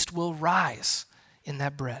yeast will rise in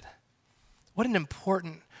that bread. What an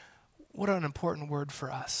important word for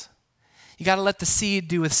us. You got to let the seed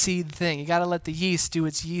do its seed thing. You got to let the yeast do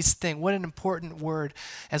its yeast thing. What an important word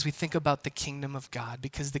as we think about the kingdom of God,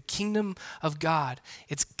 because the kingdom of God,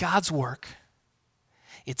 it's God's work.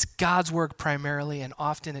 It's God's work primarily, and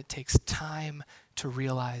often it takes time to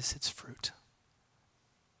realize its fruit.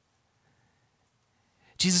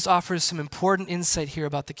 Jesus offers some important insight here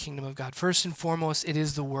about the kingdom of God. First and foremost, it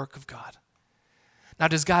is the work of God. Now,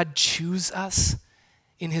 does God choose us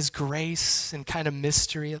in his grace and kind of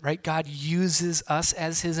mystery, right? God uses us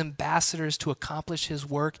as his ambassadors to accomplish his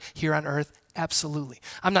work here on earth. Absolutely.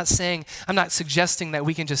 I'm not suggesting that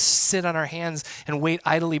we can just sit on our hands and wait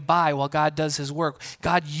idly by while God does his work.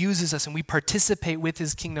 God uses us and we participate with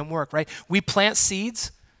his kingdom work, right? We plant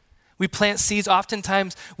seeds.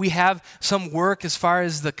 Oftentimes we have some work as far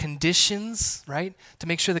as the conditions, right? To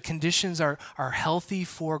make sure the conditions are healthy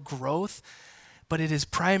for growth. But it is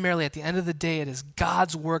primarily, at the end of the day, it is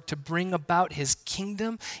God's work to bring about his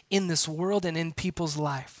kingdom in this world and in people's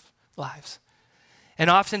lives. And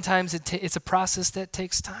oftentimes it's a process that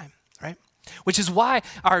takes time, right? Which is why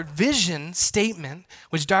our vision statement,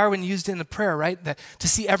 which Darwin used in the prayer, right? That to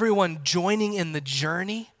see everyone joining in the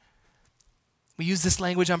journey. We use this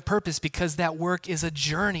language on purpose because that work is a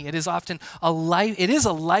journey. It is often a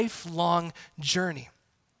lifelong journey.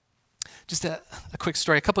 Just a quick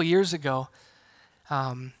story. A couple years ago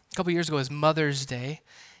was Mother's Day,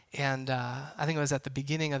 and I think it was at the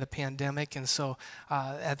beginning of the pandemic, and so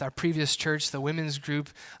at our previous church, the women's group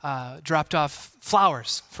dropped off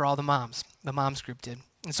flowers for all the moms. The moms group did.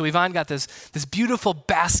 And so Yvonne got this beautiful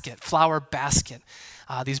flower basket,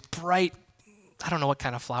 these bright, I don't know what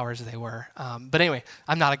kind of flowers they were, but anyway,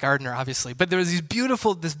 I'm not a gardener, obviously, but there was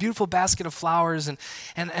this beautiful basket of flowers, and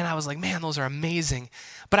I was like, man, those are amazing.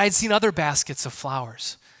 But I'd seen other baskets of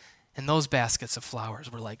flowers. And those baskets of flowers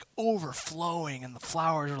were like overflowing, and the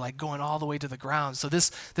flowers were like going all the way to the ground. So this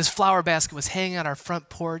flower basket was hanging on our front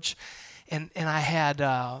porch, and I had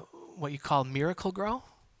what you call Miracle-Gro.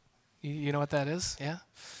 You know what that is? Yeah?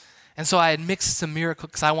 And so I had mixed some Miracle,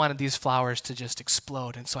 because I wanted these flowers to just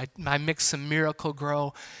explode. And so I mixed some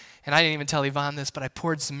Miracle-Gro, and I didn't even tell Yvonne this, but I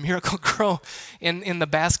poured some Miracle-Gro in the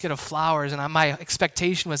basket of flowers, and my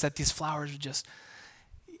expectation was that these flowers would just...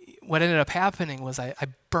 What ended up happening was I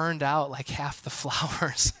burned out like half the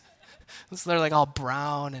flowers. So they're like all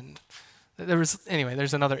brown, and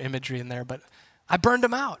there's another imagery in there, but I burned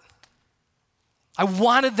them out. I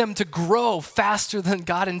wanted them to grow faster than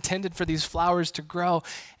God intended for these flowers to grow,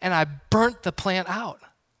 and I burnt the plant out.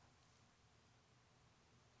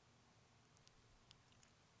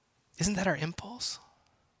 Isn't that our impulse?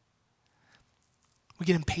 We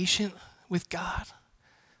get impatient with God.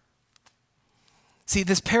 See,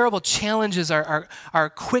 this parable challenges our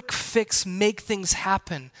quick fix, make things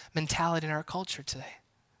happen mentality in our culture today.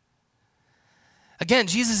 Again,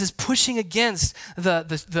 Jesus is pushing against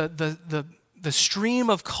the stream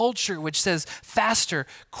of culture which says faster,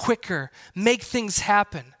 quicker, make things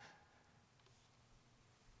happen.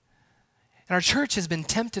 And our church has been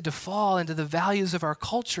tempted to fall into the values of our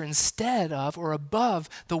culture instead of or above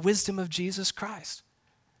the wisdom of Jesus Christ.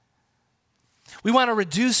 We want to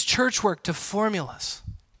reduce church work to formulas.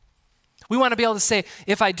 We want to be able to say,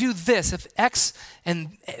 if I do this, if X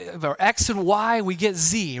and Y, we get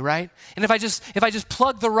Z, right? And if I just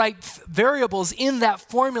plug the right variables in that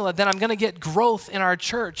formula, then I'm going to get growth in our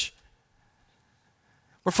church.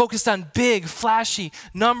 We're focused on big, flashy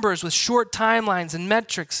numbers with short timelines and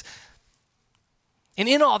metrics. And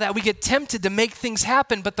in all that, we get tempted to make things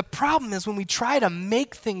happen. But the problem is when we try to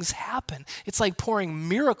make things happen, it's like pouring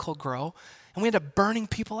Miracle-Gro, and we end up burning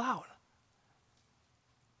people out.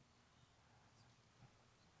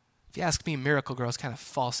 If you ask me, Miracle-Gro is kind of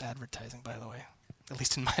false advertising, by the way, at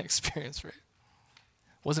least in my experience, right?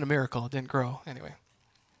 It wasn't a miracle, it didn't grow anyway.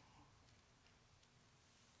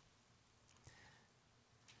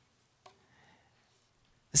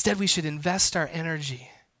 Instead, we should invest our energy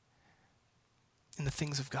in the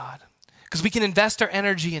things of God, because we can invest our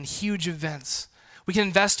energy in huge events. We can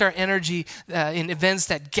invest our energy in events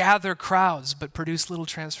that gather crowds but produce little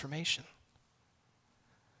transformation.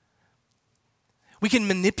 We can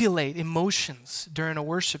manipulate emotions during a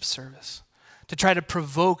worship service to try to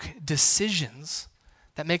provoke decisions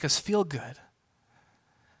that make us feel good,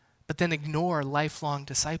 but then ignore lifelong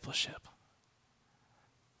discipleship.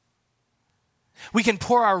 We can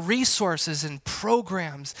pour our resources in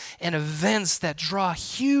programs and events that draw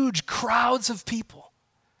huge crowds of people.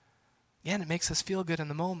 Again, it makes us feel good in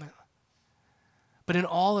the moment. But in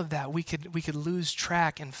all of that, we could lose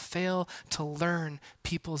track and fail to learn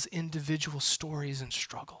people's individual stories and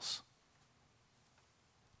struggles.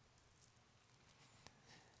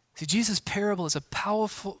 See, Jesus' parable is a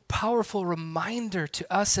powerful reminder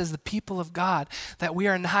to us as the people of God that we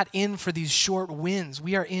are not in for these short wins.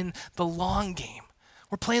 We are in the long game.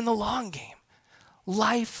 We're playing the long game.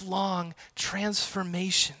 Lifelong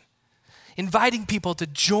transformation. Inviting people to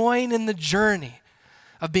join in the journey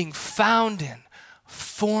of being found in,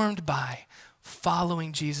 formed by,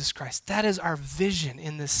 following Jesus Christ. That is our vision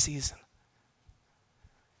in this season.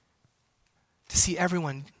 To see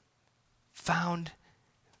everyone found,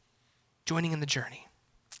 joining in the journey.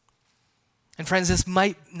 And friends, this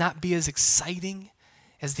might not be as exciting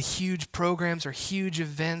as the huge programs or huge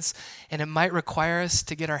events, and it might require us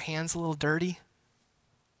to get our hands a little dirty,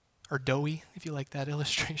 or doughy, if you like that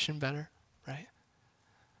illustration better, right?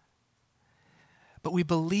 But we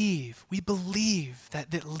believe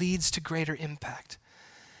that it leads to greater impact.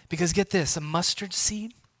 Because get this, a mustard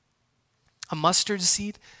seed, I'm not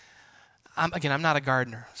a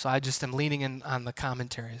gardener, so I just am leaning in on the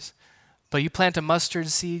commentaries. But you plant a mustard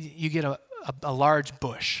seed, you get a large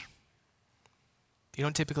bush. You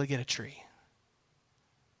don't typically get a tree.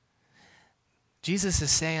 Jesus is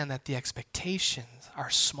saying that the expectations are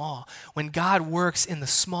small. When God works in the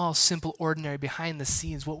small, simple, ordinary, behind the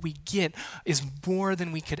scenes, what we get is more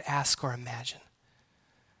than we could ask or imagine.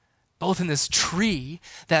 Both in this tree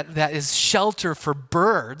that is shelter for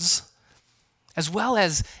birds, as well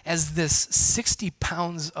as this 60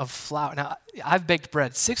 pounds of flour. Now, I've baked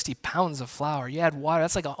bread, 60 pounds of flour. You add water,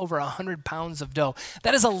 that's like over 100 pounds of dough.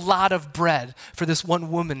 That is a lot of bread for this one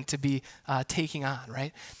woman to be taking on,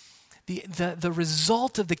 right? The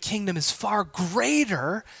result of the kingdom is far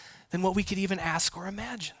greater than what we could even ask or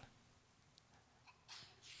imagine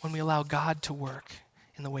when we allow God to work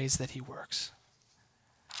in the ways that he works.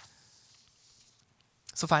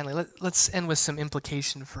 So finally, let's end with some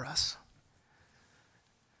implication for us.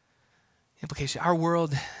 Implication. Our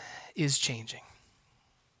world is changing.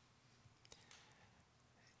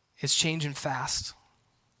 It's changing fast.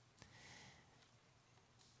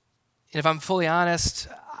 And if I'm fully honest,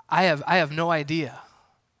 I have no idea.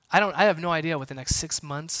 I have no idea what the next 6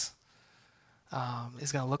 months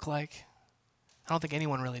is going to look like. I don't think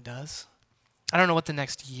anyone really does. I don't know what the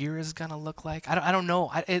next year is going to look like. I don't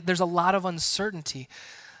know. There's a lot of uncertainty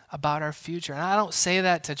about our future. And I don't say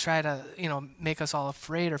that to try to, make us all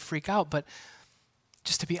afraid or freak out, but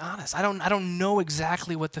just to be honest, I don't know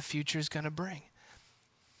exactly what the future is going to bring.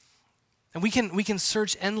 And we can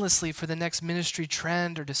search endlessly for the next ministry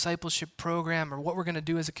trend or discipleship program or what we're going to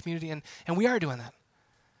do as a community, and we are doing that.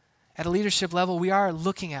 At a leadership level, we are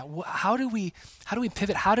looking at how do we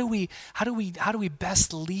pivot? How do we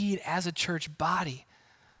best lead as a church body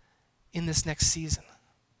in this next season?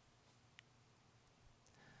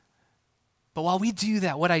 But while we do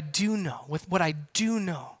that, what I do know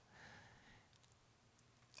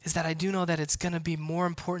is that I do know that it's going to be more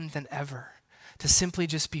important than ever to simply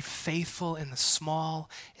just be faithful in the small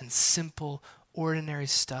and simple, ordinary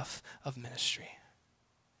stuff of ministry.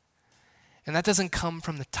 And that doesn't come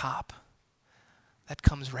from the top. That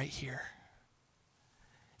comes right here.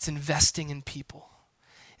 It's investing in people.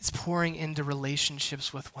 It's pouring into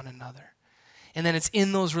relationships with one another. And then it's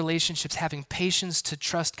in those relationships having patience to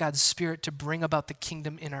trust God's Spirit to bring about the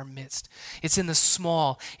kingdom in our midst. It's in the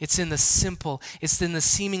small, it's in the simple, it's in the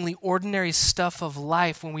seemingly ordinary stuff of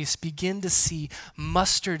life when we begin to see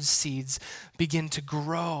mustard seeds begin to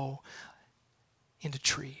grow into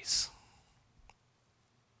trees.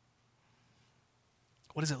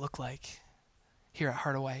 What does it look like here at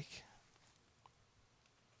Heart Awake?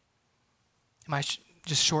 In my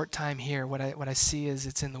just short time here, what I see is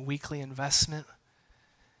it's in the weekly investment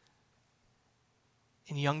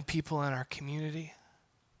in young people in our community.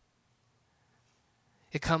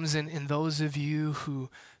 It comes in those of you who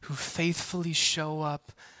faithfully show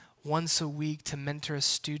up once a week to mentor a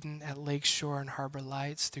student at Lakeshore and Harbor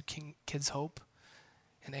Lights through Kids Hope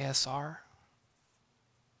and ASR.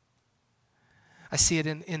 I see it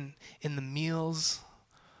in the meals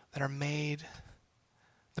that are made,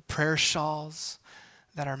 the prayer shawls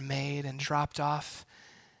that are made and dropped off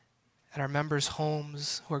at our members'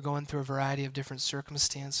 homes who are going through a variety of different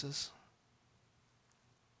circumstances.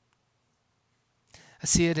 I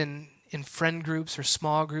see it in friend groups or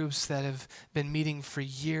small groups that have been meeting for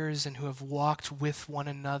years and who have walked with one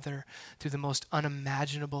another through the most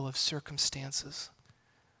unimaginable of circumstances,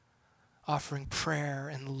 offering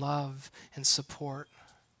prayer and love and support.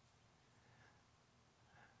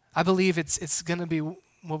 I believe it's going to be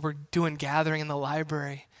what we're doing gathering in the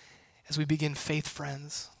library as we begin Faith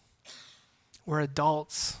Friends, where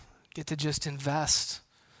adults get to just invest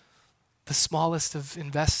the smallest of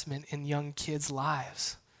investment in young kids'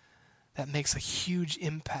 lives that makes a huge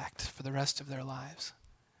impact for the rest of their lives.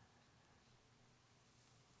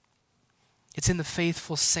 It's in the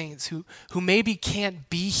faithful saints who maybe can't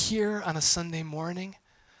be here on a Sunday morning,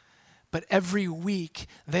 but every week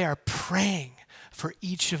they are praying for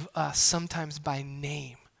each of us, sometimes by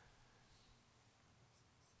name.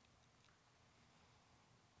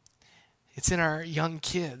 It's in our young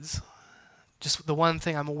kids. Just the one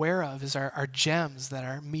thing I'm aware of is our gems that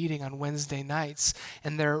are meeting on Wednesday nights,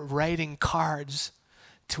 and they're writing cards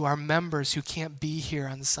to our members who can't be here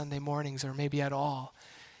on Sunday mornings or maybe at all.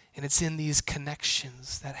 And it's in these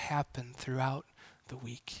connections that happen throughout the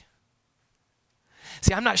week.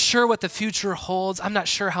 See, I'm not sure what the future holds. I'm not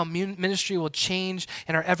sure how ministry will change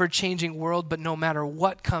in our ever-changing world, but no matter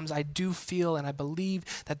what comes, I do feel and I believe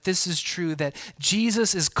that this is true, that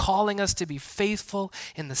Jesus is calling us to be faithful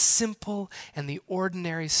in the simple and the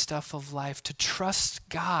ordinary stuff of life, to trust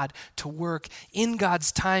God, to work in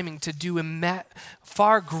God's timing, to do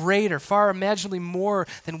far greater, far imaginably more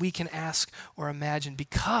than we can ask or imagine,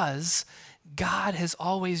 because God has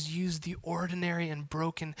always used the ordinary and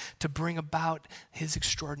broken to bring about his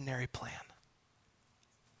extraordinary plan.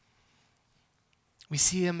 We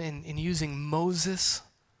see him in using Moses.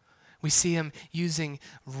 We see him using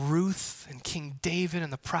Ruth and King David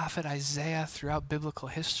and the prophet Isaiah throughout biblical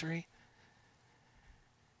history.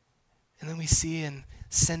 And then we see in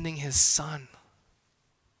sending his son,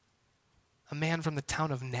 a man from the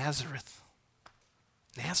town of Nazareth.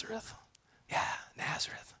 Nazareth? Yeah,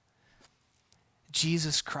 Nazareth.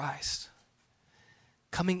 Jesus Christ,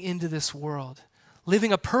 coming into this world,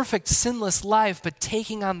 living a perfect, sinless life, but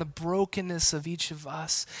taking on the brokenness of each of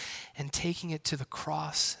us and taking it to the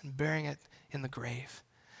cross and bearing it in the grave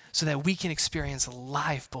so that we can experience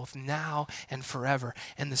life both now and forever.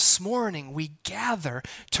 And this morning, we gather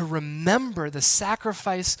to remember the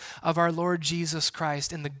sacrifice of our Lord Jesus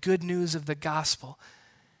Christ and the good news of the gospel.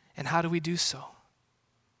 And how do we do so?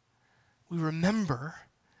 We remember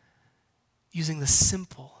using the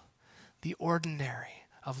simple, the ordinary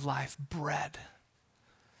of life, bread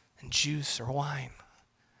and juice or wine,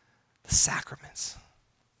 the sacraments.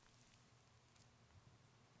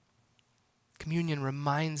 Communion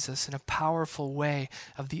reminds us in a powerful way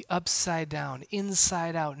of the upside down,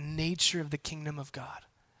 inside out nature of the kingdom of God.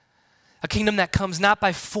 A kingdom that comes not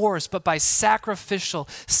by force, but by sacrificial,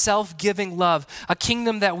 self-giving love. A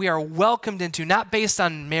kingdom that we are welcomed into, not based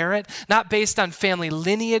on merit, not based on family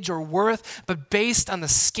lineage or worth, but based on the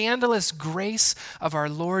scandalous grace of our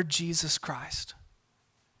Lord Jesus Christ.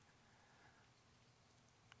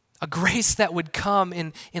 A grace that would come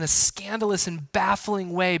in a scandalous and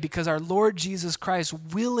baffling way because our Lord Jesus Christ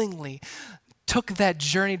willingly took that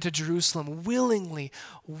journey to Jerusalem, willingly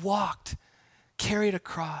walked, carried a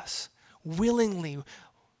cross, willingly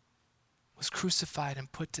was crucified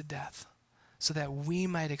and put to death so that we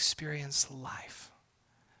might experience life.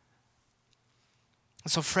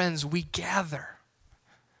 And so, friends, we gather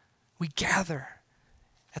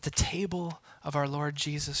at the table of our Lord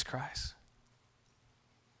Jesus Christ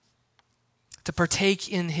to partake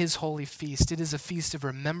in his holy feast. It is a feast of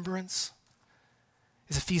remembrance,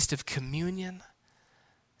 it is a feast of communion,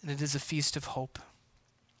 and it is a feast of hope.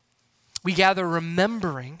 We gather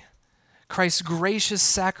remembering Christ's gracious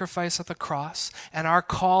sacrifice at the cross and our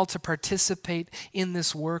call to participate in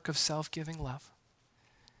this work of self-giving love.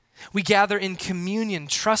 We gather in communion,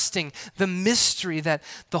 trusting the mystery that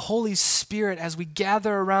the Holy Spirit, as we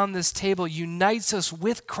gather around this table, unites us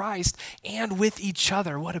with Christ and with each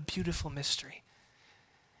other. What a beautiful mystery.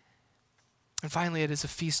 And finally, it is a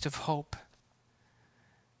feast of hope.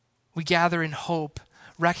 We gather in hope,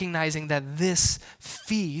 recognizing that this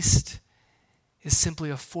feast is simply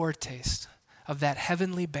a foretaste of that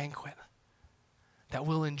heavenly banquet that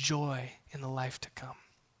we'll enjoy in the life to come.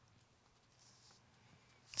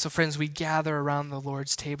 So friends, we gather around the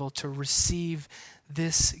Lord's table to receive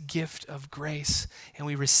this gift of grace, and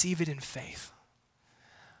we receive it in faith.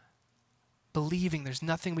 Believing there's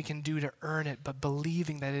nothing we can do to earn it, but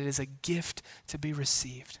believing that it is a gift to be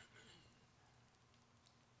received.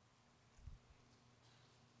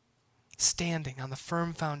 Standing on the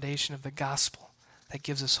firm foundation of the gospel that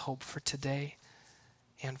gives us hope for today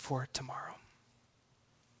and for tomorrow.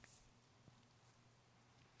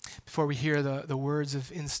 Before we hear the words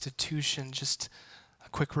of institution, just a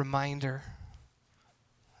quick reminder.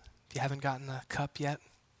 If you haven't gotten a cup yet,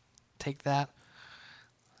 take that.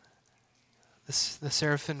 The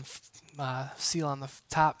seraphim seal on the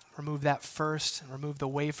top, remove that first, and remove the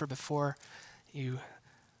wafer before you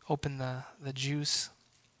open the juice.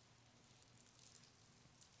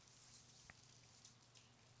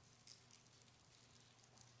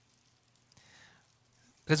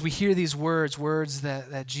 As we hear these words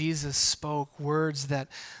that Jesus spoke, words that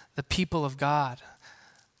the people of God,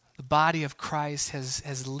 the body of Christ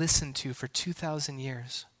has listened to for 2,000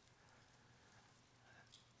 years.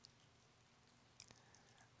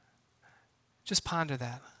 Just ponder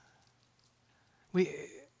that. We,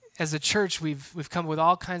 as a church, we've come with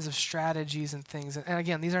all kinds of strategies and things. And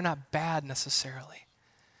again, these are not bad necessarily.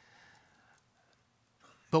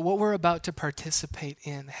 But what we're about to participate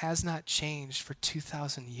in has not changed for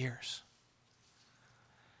 2,000 years.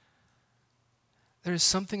 There is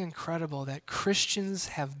something incredible that Christians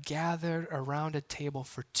have gathered around a table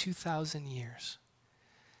for 2,000 years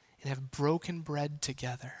and have broken bread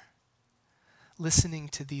together, listening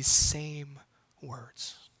to these same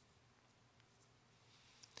words.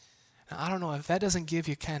 Now, I don't know if that doesn't give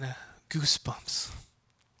you kind of goosebumps.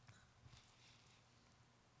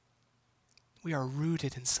 We are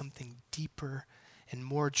rooted in something deeper and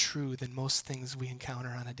more true than most things we encounter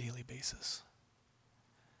on a daily basis.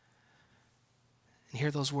 And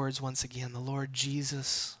hear those words once again. The Lord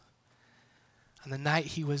Jesus, on the night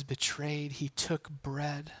he was betrayed, he took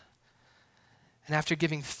bread. And after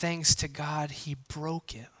giving thanks to God, he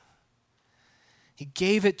broke it. He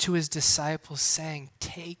gave it to his disciples, saying,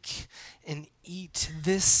 "Take and eat.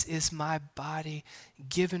 This is my body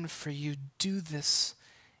given for you. Do this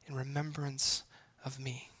in remembrance of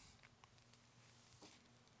me."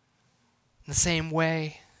 In the same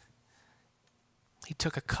way, he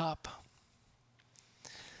took a cup,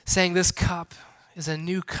 saying, "This cup is a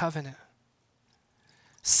new covenant,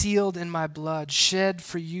 sealed in my blood, shed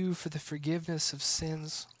for you for the forgiveness of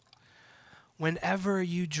sins. Whenever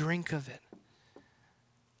you drink of it,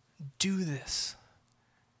 do this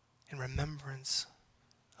in remembrance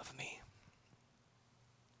of me."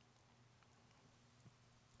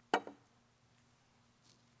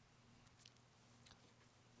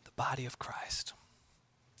 The body of Christ,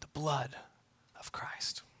 the blood of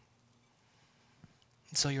Christ.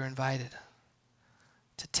 And so you're invited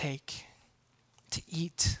to take, to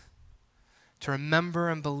eat, to remember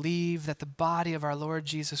and believe that the body of our Lord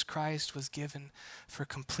Jesus Christ was given for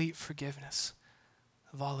complete forgiveness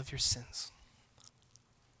of all of your sins.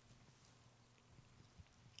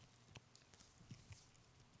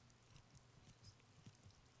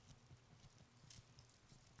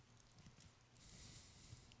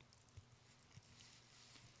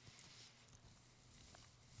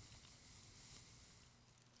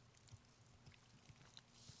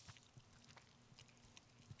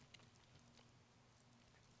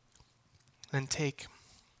 Then take,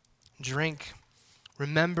 drink,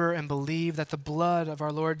 remember and believe that the blood of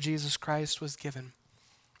our Lord Jesus Christ was given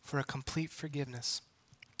for a complete forgiveness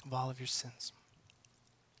of all of your sins.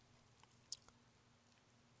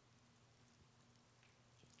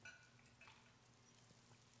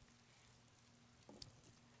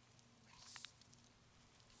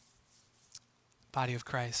 Body of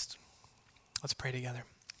Christ, let's pray together.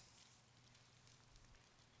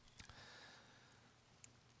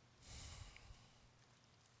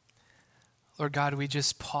 Lord God, we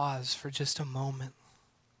just pause for just a moment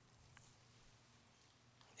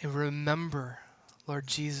and remember, Lord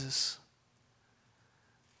Jesus,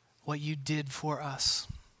 what you did for us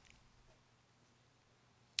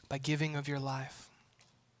by giving of your life.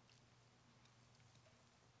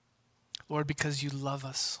 Lord, because you love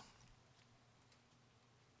us.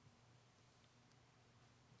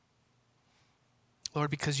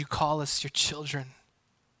 Lord, because you call us your children.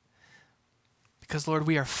 Because, Lord,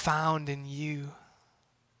 we are found in you.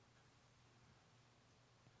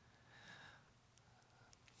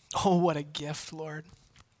 Oh, what a gift, Lord.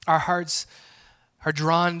 Our hearts are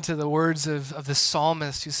drawn to the words of the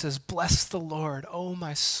psalmist who says, "Bless the Lord, O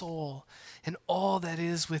my soul, and all that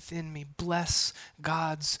is within me. Bless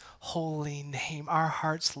God's holy name." Our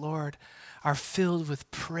hearts, Lord, are filled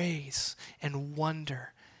with praise and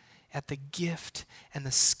wonder at the gift and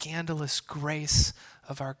the scandalous grace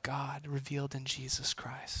of our God revealed in Jesus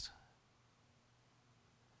Christ.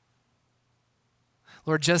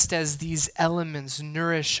 Lord, just as these elements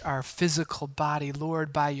nourish our physical body,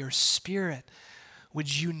 Lord, by your Spirit,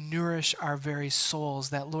 would you nourish our very souls,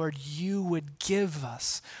 that, Lord, you would give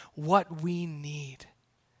us what we need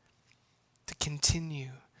to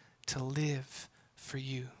continue to live for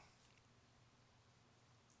you.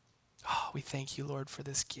 Oh, we thank you, Lord, for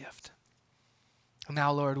this gift. And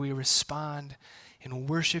now, Lord, we respond in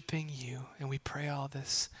worshiping you, and we pray all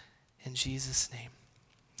this in Jesus' name.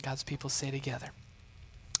 God's people say together,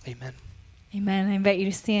 amen. Amen. I invite you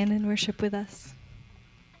to stand and worship with us.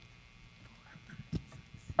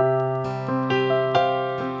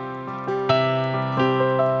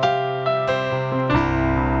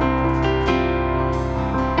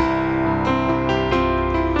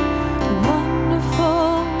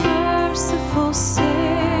 Wonderful, merciful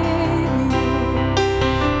Savior,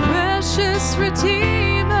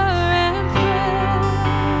 Redeemer and friend.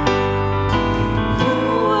 Who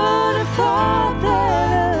would have thought that a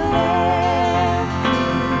lamb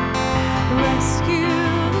could rescue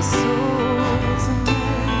the souls of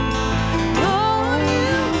men? Oh,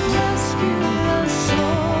 you rescue the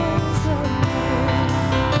souls of men.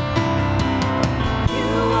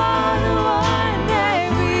 You are the one that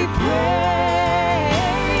we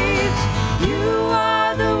praise. You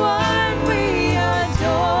are the one we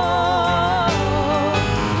adore.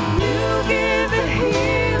 You give the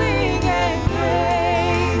healing and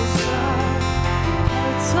grace.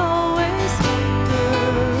 It's always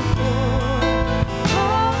wonderful.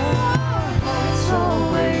 Oh, it's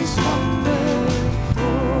always wonderful.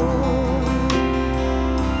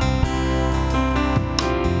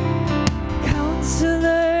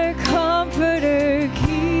 Counselor, Comforter,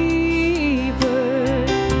 Keeper,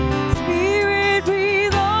 Spirit we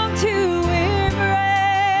long to embrace.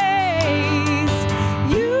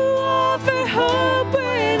 You offer hope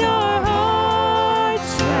when our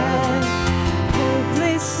hearts have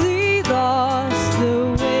hopelessly lost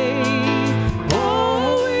the way.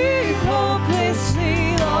 Oh, we've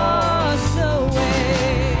hopelessly lost the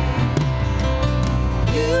way.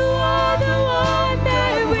 You are the one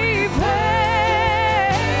that we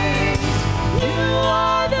praise. You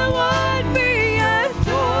are the one we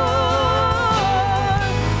adore.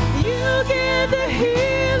 You give the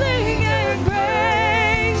healing and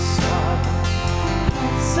grace.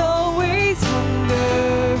 It's always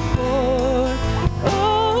hunger for.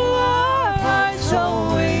 Oh, our hearts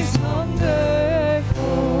always hunger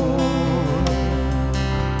for.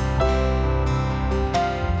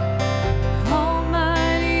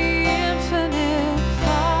 Almighty, infinite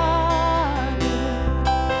Father,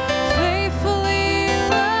 faithfully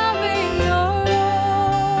loving your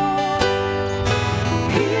Lord.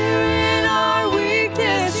 Here in our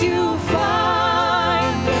weakness you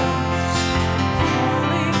find us,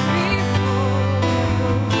 falling before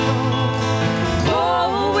your throne.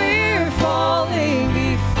 Oh, we're falling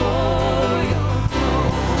before your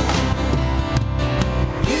throne.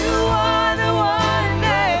 You are the one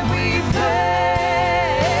that we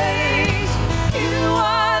praise. You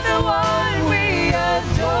are the one we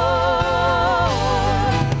adore.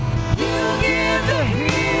 You give the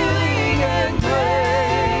healing and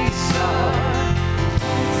grace.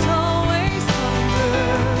 It's always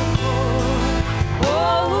hunger for.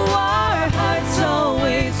 Oh, our hearts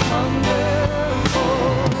always hunger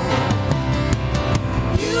for.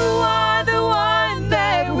 You are the one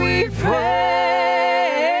that we praise.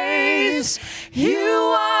 You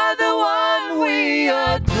are the one we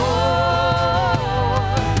adore.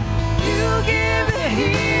 You give the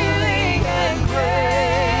healing and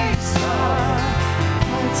grace.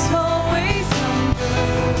 It's always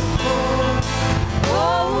hunger for.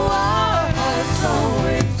 Oh, our hearts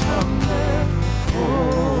always hunger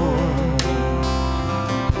for.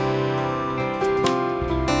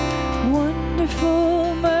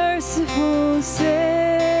 Wonderful, merciful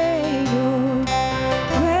Savior,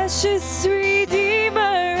 precious Redeemer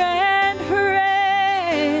and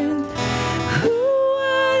friend. Who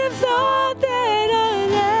would have thought that a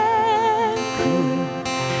lamb could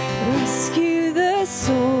rescue the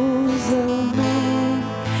souls of men?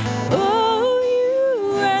 Oh,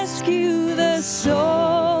 you rescue the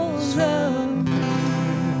souls of men.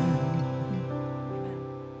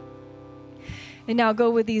 And now go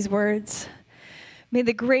with these words. May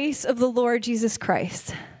the grace of the Lord Jesus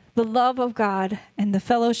Christ, the love of God, and the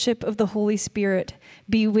fellowship of the Holy Spirit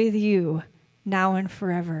be with you now and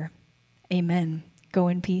forever. Amen. Go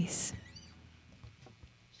in peace.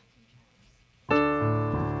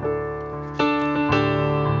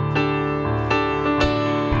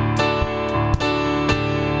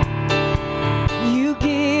 You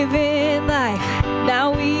give it life,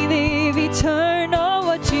 now we live eternal.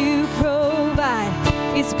 What you provide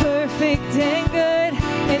is perfect and good,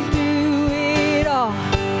 and through it all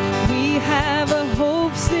we have a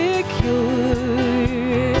hope secure.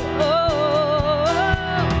 Oh,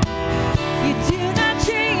 you do not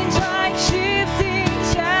change like shifting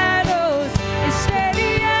shadows, as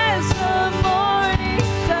steady as the morning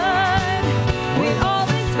sun. When all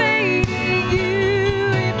is fading, you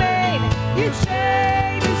remain. You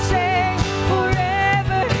stay the same,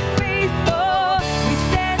 forever faithful. We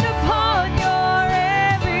stand upon your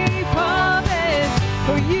every promise,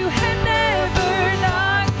 for you have never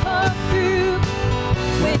not come through.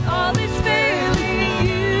 When all is